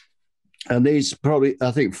 And these probably, I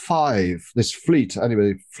think, this fleet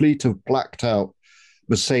of blacked out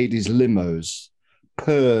Mercedes limos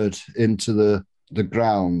purred into the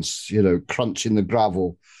grounds, crunching the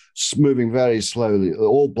gravel, moving very slowly,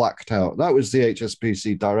 all blacked out. That was the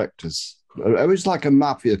HSBC directors. It was like a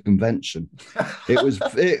mafia convention. It was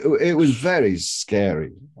it was very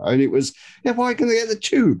scary. I mean, it was, why can they get the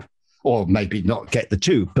tube? Or maybe not get the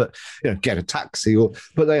tube, but get a taxi.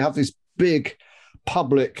 But they have this big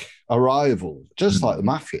public arrival, just like the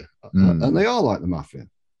mafia. And they are like the mafia.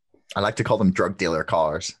 I like to call them drug dealer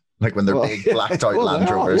cars. Like when they're big blacked out Land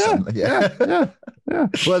Rovers. Yeah.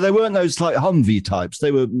 Well, they weren't those like Humvee types.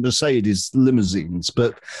 They were Mercedes limousines.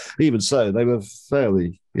 But even so, they were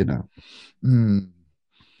fairly,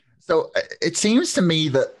 So it seems to me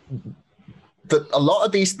that a lot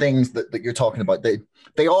of these things that you're talking about, they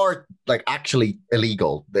are like actually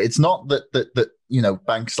illegal. It's not that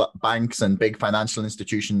banks and big financial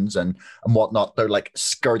institutions and whatnot, they're like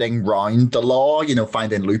skirting round the law,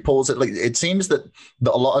 finding loopholes. It seems that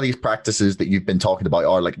a lot of these practices that you've been talking about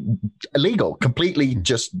are like illegal, completely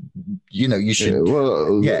just, you should.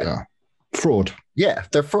 Fraud. Yeah,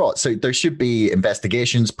 they're fraud. So there should be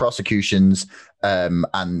investigations, prosecutions,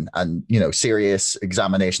 and serious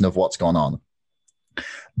examination of what's going on.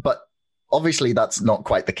 But obviously, that's not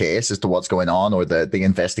quite the case as to what's going on, or the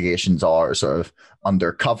investigations are sort of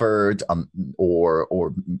undercovered,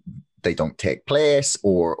 or they don't take place,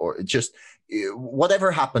 or just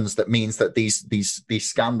whatever happens that means that these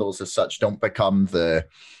scandals as such don't become the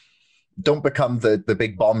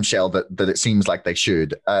big bombshell that it seems like they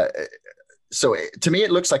should. So to me,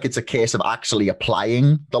 it looks like it's a case of actually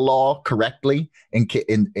applying the law correctly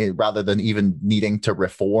in rather than even needing to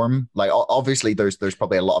reform. Like obviously, there's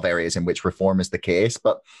probably a lot of areas in which reform is the case,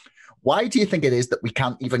 but why do you think it is that we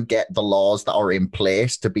can't even get the laws that are in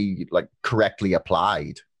place to be like correctly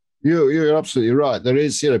applied? You're absolutely right. There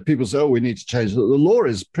is, people say, oh, we need to change. The law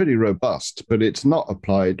is pretty robust, but it's not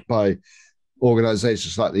applied by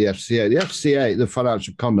organizations like the FCA. The FCA, the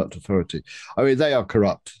Financial Conduct Authority, I mean, they are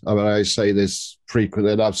corrupt. I mean, I say this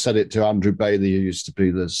frequently, and I've said it to Andrew Bailey, who used to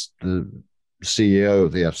be the CEO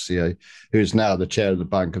of the FCA, who's now the chair of the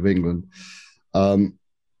Bank of England.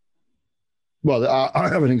 Well, I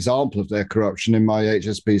have an example of their corruption in my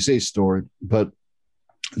HSBC story, but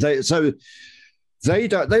they don't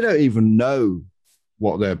even know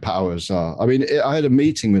what their powers are. I mean, I had a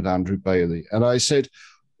meeting with Andrew Bailey, and I said,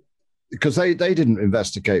 because they didn't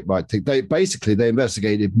investigate my thing. They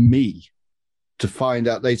investigated me to find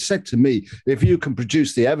out. They said to me, if you can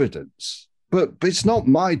produce the evidence, but it's not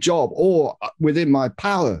my job or within my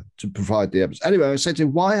power to provide the evidence. Anyway, I said to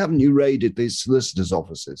him, why haven't you raided these solicitors'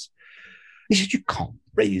 offices? He said, you can't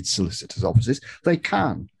raid solicitors' offices. They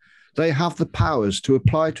can. They have the powers to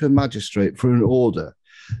apply to a magistrate for an order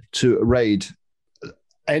to raid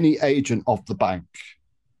any agent of the bank,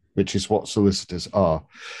 which is what solicitors are.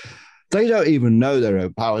 They don't even know their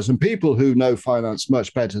own powers. And people who know finance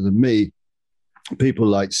much better than me, people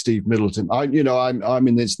like Steve Middleton, I'm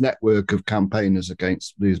in this network of campaigners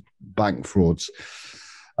against these bank frauds.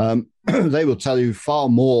 They will tell you far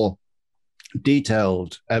more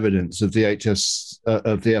detailed evidence of the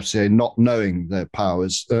FCA not knowing their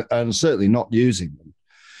powers and certainly not using them.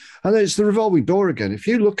 And then it's the revolving door again. If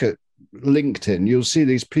you look at LinkedIn, you'll see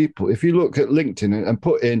these people. If you look at LinkedIn and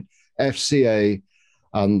put in FCA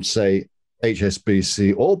and say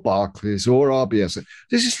HSBC or Barclays or RBS,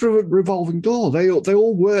 this is a revolving door. They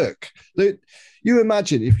all work. You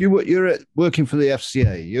imagine if you're working for the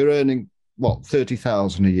FCA, you're earning what,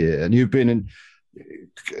 30,000 a year, and you've been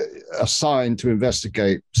assigned to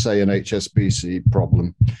investigate, say, an HSBC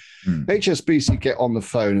problem. HSBC get on the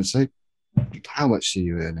phone and say, how much are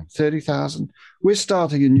you earning? 30,000? We're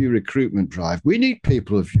starting a new recruitment drive. We need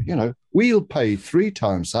people of, we'll pay 3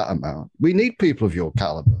 times that amount. We need people of your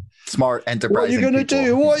caliber. Smart, enterprising. What are you going to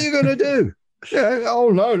do? What are you going to do? Yeah. Oh,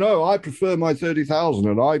 no. I prefer my 30,000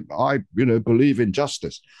 and I believe in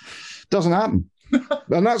justice. Doesn't happen.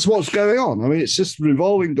 And that's what's going on. I mean, it's just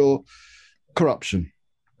revolving door corruption.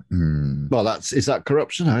 Well, is that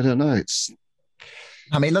corruption? I don't know.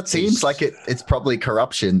 That seems like it's probably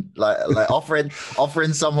corruption, like offering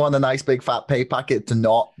someone a nice big fat pay packet to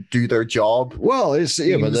not do their job. Well, it's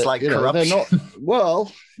like corruption. They're not.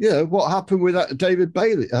 Well, what happened with that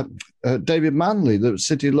David Manley, the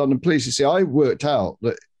City of London Police? You see, I worked out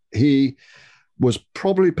that he was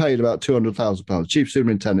probably paid about £200,000. Chief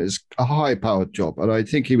Superintendent is a high-powered job, and I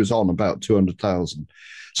think he was on about 200,000.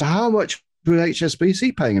 So how much with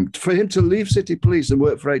HSBC paying him for him to leave City Police and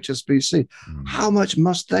work for HSBC? How much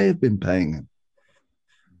must they have been paying him?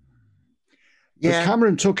 Yeah,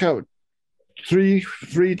 Cameron took out three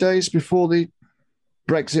days before the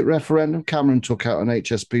Brexit referendum. Cameron took out an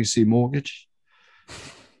HSBC mortgage.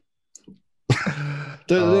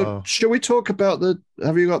 Shall we talk about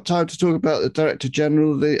have you got time to talk about the Director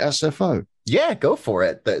General of the SFO? Yeah, go for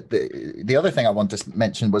it. The other thing I want to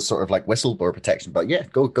mention was sort of like whistleblower protection, but yeah,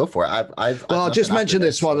 go for it. I'll just mention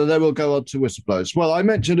this one and then we'll go on to whistleblowers. Well, I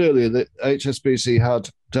mentioned earlier that HSBC had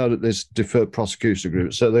done this deferred prosecution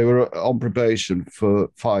agreement, so they were on probation for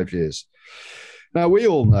 5 years. Now, we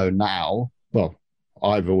all know now, well,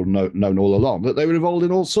 I've known all along, that they were involved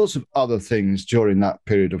in all sorts of other things during that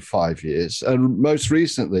period of 5 years. And most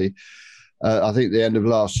recently, I think the end of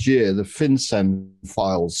last year, the FinCEN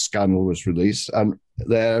files scandal was released. And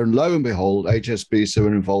there, lo and behold, HSBC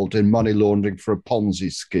were involved in money laundering for a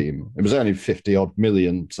Ponzi scheme. It was only 50 odd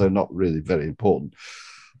million, so not really very important.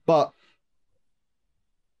 But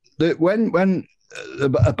when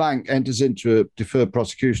a bank enters into a deferred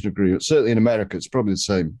prosecution agreement, certainly in America, it's probably the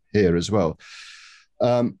same here as well,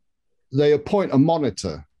 they appoint a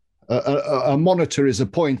monitor. A monitor is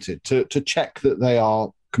appointed to check that they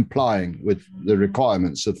are complying with the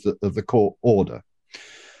requirements of the court order.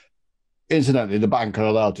 Incidentally, the bank are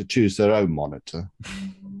allowed to choose their own monitor.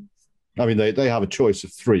 I mean, they have a choice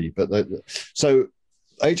of 3, but so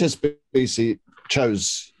HSBC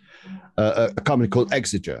chose a company called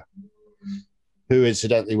Exeger, who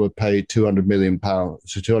incidentally were paid £200 million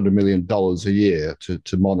a year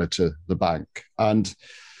to monitor the bank. And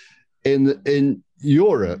in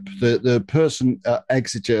Europe, the person at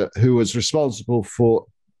Exeger who was responsible for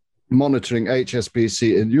monitoring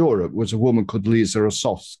HSBC in Europe was a woman called Lisa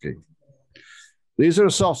Osowski. Lisa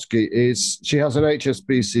Osowski she has an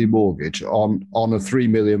HSBC mortgage on a £3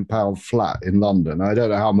 million flat in London. I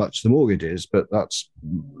don't know how much the mortgage is, but that's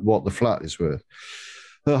what the flat is worth.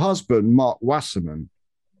 Her husband, Mark Wasserman,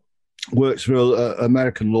 works for an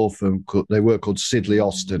American law firm. They were called Sidley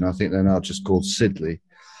Austin. I think they're now just called Sidley.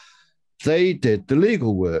 They did the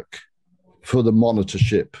legal work for the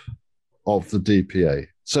monitorship of the DPA.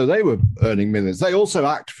 So they were earning millions. They also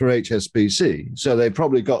act for HSBC. So they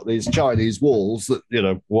probably got these Chinese walls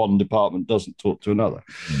that, one department doesn't talk to another.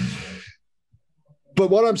 But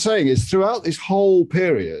what I'm saying is throughout this whole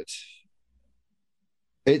period,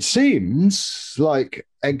 it seems like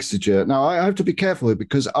Exeter. Now, I have to be careful here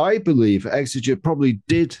because I believe Exeter probably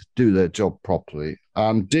did do their job properly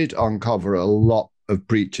and did uncover a lot of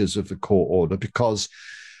breaches of the court order, because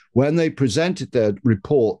when they presented their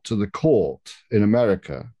report to the court in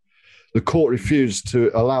America, the court refused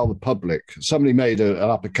to allow the public. Somebody made an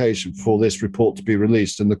application for this report to be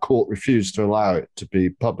released, and the court refused to allow it to be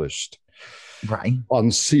published. Right.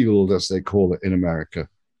 Unsealed, as they call it in America.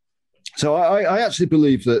 So I actually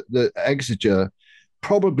believe that Exeter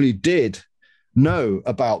probably did know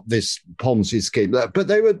about this Ponzi scheme, but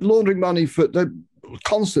they were laundering money they're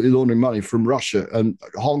constantly laundering money from Russia and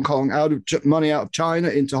Hong Kong, money out of China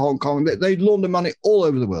into Hong Kong. They launder money all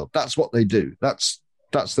over the world. That's what they do. That's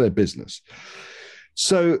their business.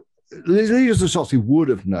 So Lisa Osowski would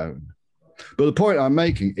have known. But the point I'm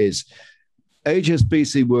making is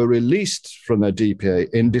HSBC were released from their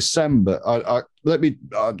DPA in December. I'm going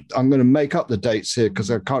to make up the dates here because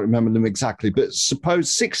I can't remember them exactly, but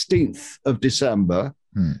suppose 16th of December,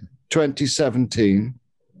 2017,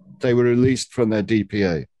 they were released from their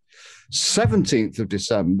DPA. 17th of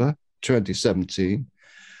December, 2017,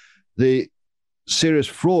 the Serious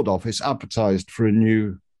Fraud Office advertised for a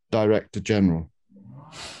new Director General.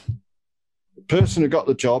 The person who got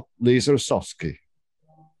the job, Lisa Osowski,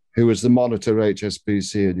 who was the monitor of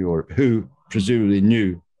HSBC in Europe, who presumably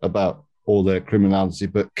knew about all their criminality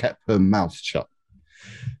but kept her mouth shut.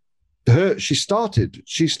 She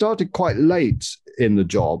started quite late in the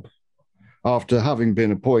job after having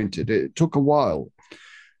been appointed. It took a while.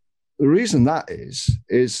 The reason that is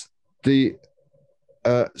the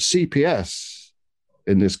CPS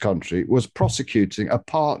in this country was prosecuting a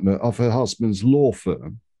partner of her husband's law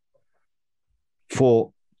firm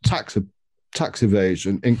for tax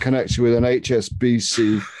evasion in connection with an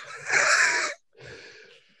HSBC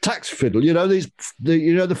tax fiddle.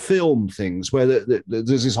 The film things where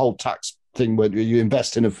there's this whole tax thing where you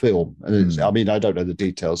invest in a film. And I don't know the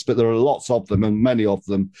details, but there are lots of them, and many of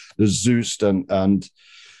them, there's Zoost and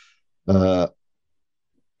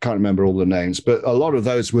can't remember all the names, but a lot of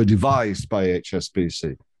those were devised by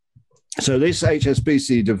HSBC. So this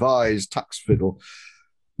HSBC devised tax fiddle,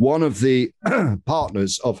 one of the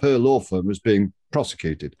partners of her law firm was being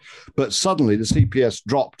prosecuted. But suddenly the CPS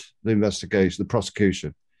dropped the investigation, the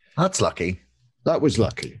prosecution. That's lucky. That was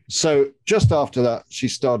lucky. So just after that, she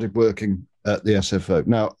started working at the SFO.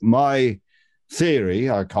 Now, my theory,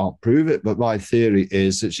 I can't prove it, but my theory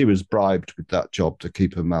is that she was bribed with that job to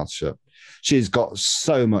keep her mouth shut. She's got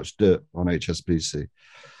so much dirt on HSBC.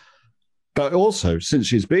 But also, since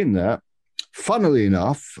she's been there, funnily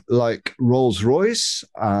enough, like Rolls-Royce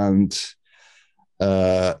and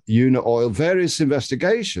Unit Oil, various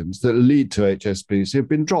investigations that lead to HSBC have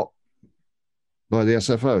been dropped by the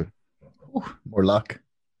SFO. Ooh, more luck.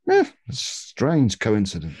 Yeah, strange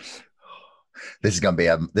coincidence. This is gonna be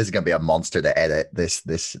a monster to edit. This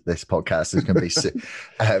podcast is gonna be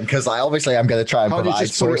because I'm gonna try and provide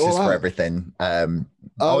sources for everything. No,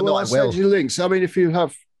 I will send you links. I mean, if you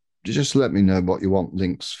have, just let me know what you want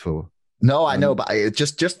links for. No, I know, but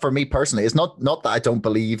just for me personally, it's not that I don't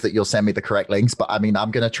believe that you'll send me the correct links, but I mean,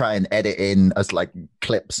 I'm going to try and edit in as like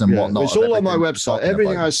clips and whatnot. It's all on my website.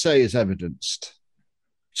 Everything I say is evidenced.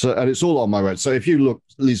 So, and it's all on my website. So if you look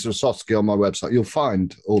Lisa Osowski on my website, you'll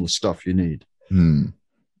find all the stuff you need.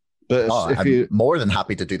 But I'm more than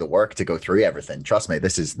happy to do the work to go through everything. Trust me,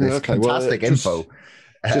 this is fantastic info.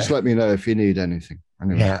 Just let me know if you need anything.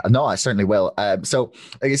 Anyway. Yeah, no, I certainly will. So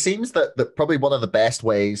it seems that probably one of the best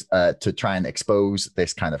ways to try and expose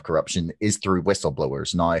this kind of corruption is through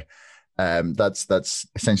whistleblowers. Now, that's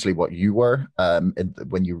essentially what you were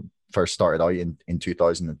when you first started out in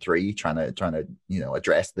 2003, trying to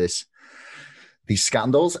address these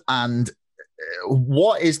scandals. And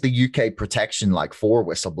what is the UK protection like for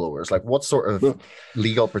whistleblowers? Like, what sort of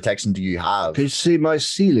legal protection do you have? Can you see my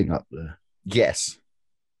ceiling up there? Yes.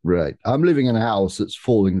 Right. I'm living in a house that's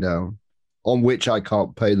falling down, on which I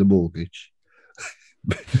can't pay the mortgage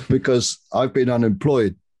because I've been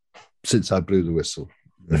unemployed since I blew the whistle.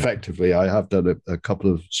 Effectively, I have done a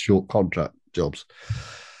couple of short contract jobs.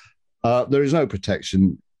 There is no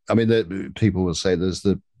protection. I mean, people will say there's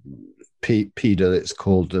the PIDA, it's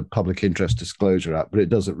called the Public Interest Disclosure Act, but it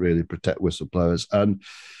doesn't really protect whistleblowers. And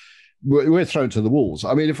we're thrown to the wolves.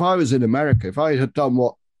 I mean, if I was in America, if I had done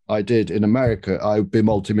what I did in America, I would be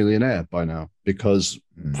multimillionaire by now, because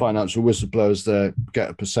financial whistleblowers there get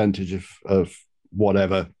a percentage of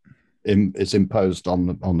whatever is imposed on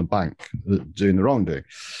the bank doing the wrongdoing.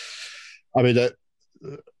 I mean,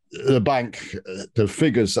 the bank, the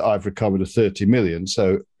figures that I've recovered are 30 million.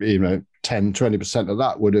 So, 10-20% of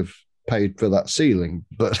that would have paid for that ceiling.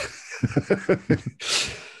 But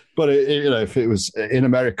but if it was in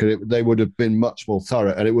America, they would have been much more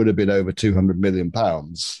thorough, and it would have been over 200 million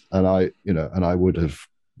pounds, and I would have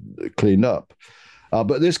cleaned up.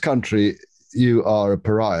 But this country, you are a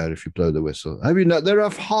pariah if you blow the whistle. There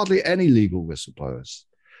are hardly any legal whistleblowers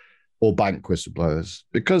or bank whistleblowers,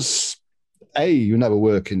 because A, you never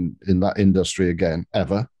work in that industry again,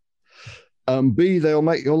 ever. B, they'll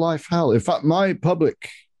make your life hell. In fact, my public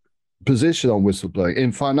position on whistleblowing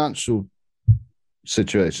in financial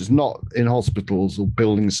situations, not in hospitals or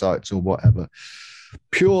building sites or whatever,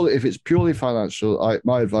 if it's purely financial,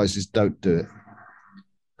 my advice is don't do it,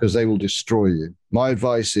 because they will destroy you. My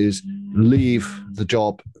advice is leave the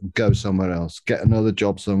job, go somewhere else, get another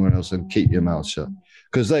job somewhere else, and keep your mouth shut,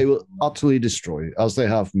 because they will utterly destroy you, as they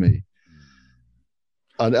have me.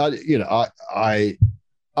 And I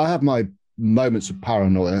have my moments of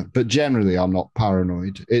paranoia, but generally I'm not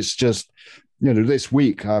paranoid. It's just, this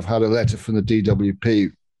week I've had a letter from the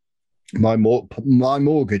DWP. My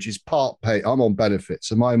mortgage is part paid. I'm on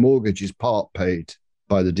benefits, and my mortgage is part paid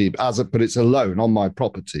by the DWP, but it's a loan on my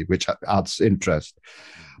property, which adds interest.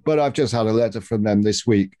 But I've just had a letter from them this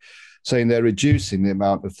week saying they're reducing the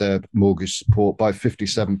amount of their mortgage support by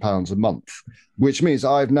 £57 a month, which means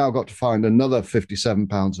I've now got to find another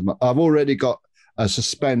 £57 a month. I've already got a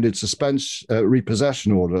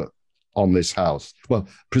repossession order on this house. Well,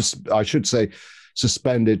 I should say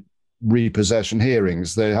suspended repossession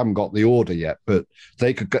hearings. They haven't got the order yet, but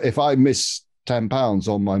they could, if I miss £10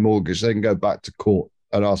 on my mortgage, they can go back to court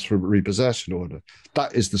and ask for a repossession order.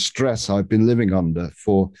 That is the stress I've been living under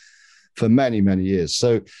for many, many years.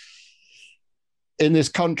 So in this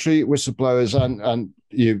country, whistleblowers, and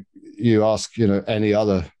you ask, any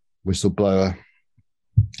other whistleblower,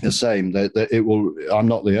 the same, that it will, I'm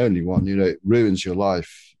not the only one, it ruins your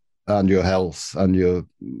life and your health and your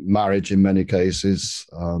marriage in many cases.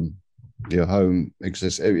 Your home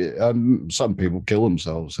exists. Some people kill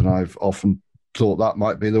themselves, and I've often thought that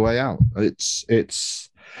might be the way out. It's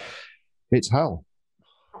hell.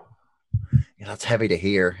 Yeah, that's heavy to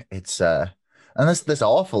hear. It's and that's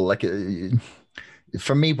awful. Like,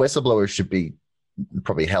 for me, whistleblowers should be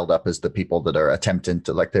probably held up as the people that are attempting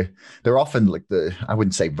to, like, they're often like I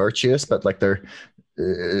wouldn't say virtuous, but like their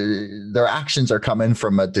actions are coming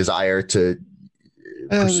from a desire to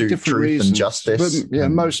pursue truth reasons. And justice. But,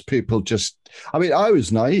 most people just, I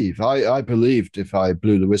was naive. I believed if I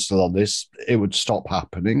blew the whistle on this, it would stop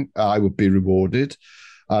happening. I would be rewarded,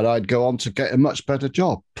 and I'd go on to get a much better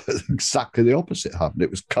job. Exactly the opposite happened.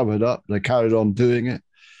 It was covered up. They carried on doing it,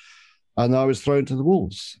 and I was thrown to the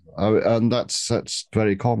wolves. And that's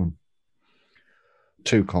very common.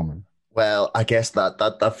 Too common. Well, I guess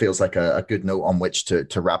that feels like a good note on which to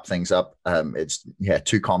wrap things up. It's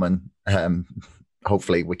too common.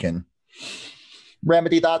 Hopefully we can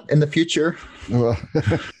remedy that in the future.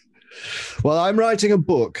 Well, I'm writing a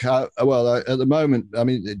book. At the moment,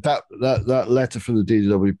 that letter from the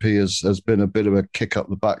DWP has been a bit of a kick up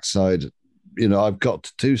the backside. I've got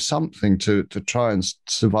to do something to try and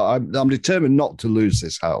survive. I'm determined not to lose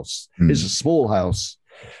this house. It's a small house,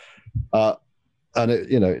 and it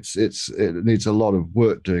needs a lot of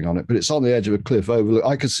work doing on it. But it's on the edge of a cliff overlook.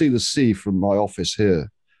 I can see the sea from my office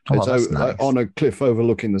here. It's nice. On a cliff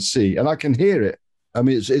overlooking the sea, and I can hear it.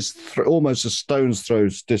 It's almost a stone's throw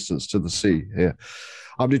distance to the sea here.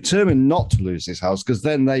 I'm determined not to lose this house, because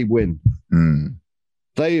then they win.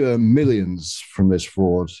 They earn millions from this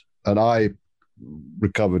fraud, and I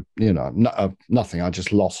recovered, nothing. I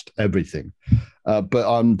just lost everything.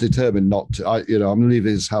 But I'm determined not to. I'm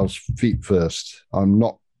leaving this house feet first. I'm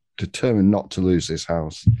not determined not to lose this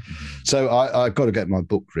house. So I've got to get my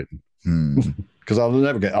book written, because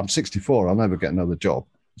I'm 64. I'll never get another job.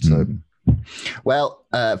 So. Well,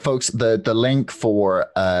 folks, the link for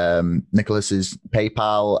Nicholas's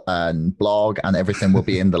PayPal and blog and everything will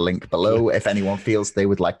be in the link below if anyone feels they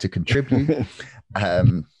would like to contribute.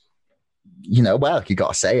 well, you got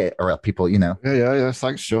to say it, or else people, Yeah.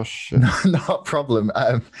 Thanks, Josh. Not a problem.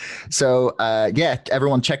 Everyone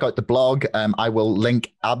check out the blog. I will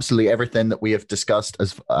link absolutely everything that we have discussed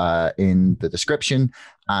as in the description.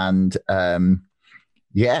 And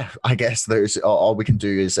I guess there's all we can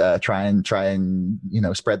do is try and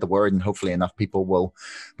spread the word, and hopefully enough people will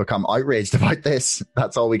become outraged about this.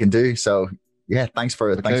 That's all we can do. So thanks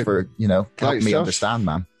for helping me understand,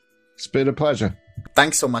 man. It's been a pleasure.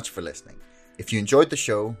 Thanks so much for listening. If you enjoyed the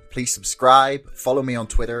show, please subscribe, follow me on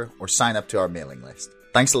Twitter, or sign up to our mailing list.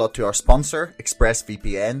 Thanks a lot to our sponsor,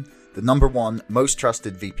 ExpressVPN, the #1 most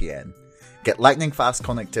trusted VPN. Get lightning fast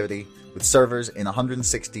connectivity with servers in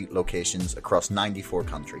 160 locations across 94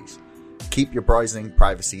 countries. Keep your browsing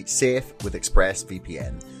privacy safe with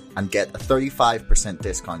ExpressVPN and get a 35%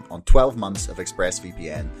 discount on 12 months of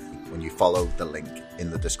ExpressVPN when you follow the link in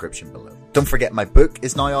the description below. Don't forget my book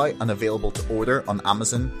is now out and available to order on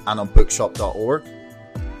Amazon and on bookshop.org.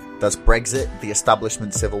 That's Brexit, the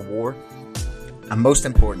Establishment Civil War. And most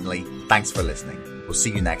importantly, thanks for listening. We'll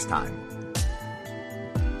see you next time.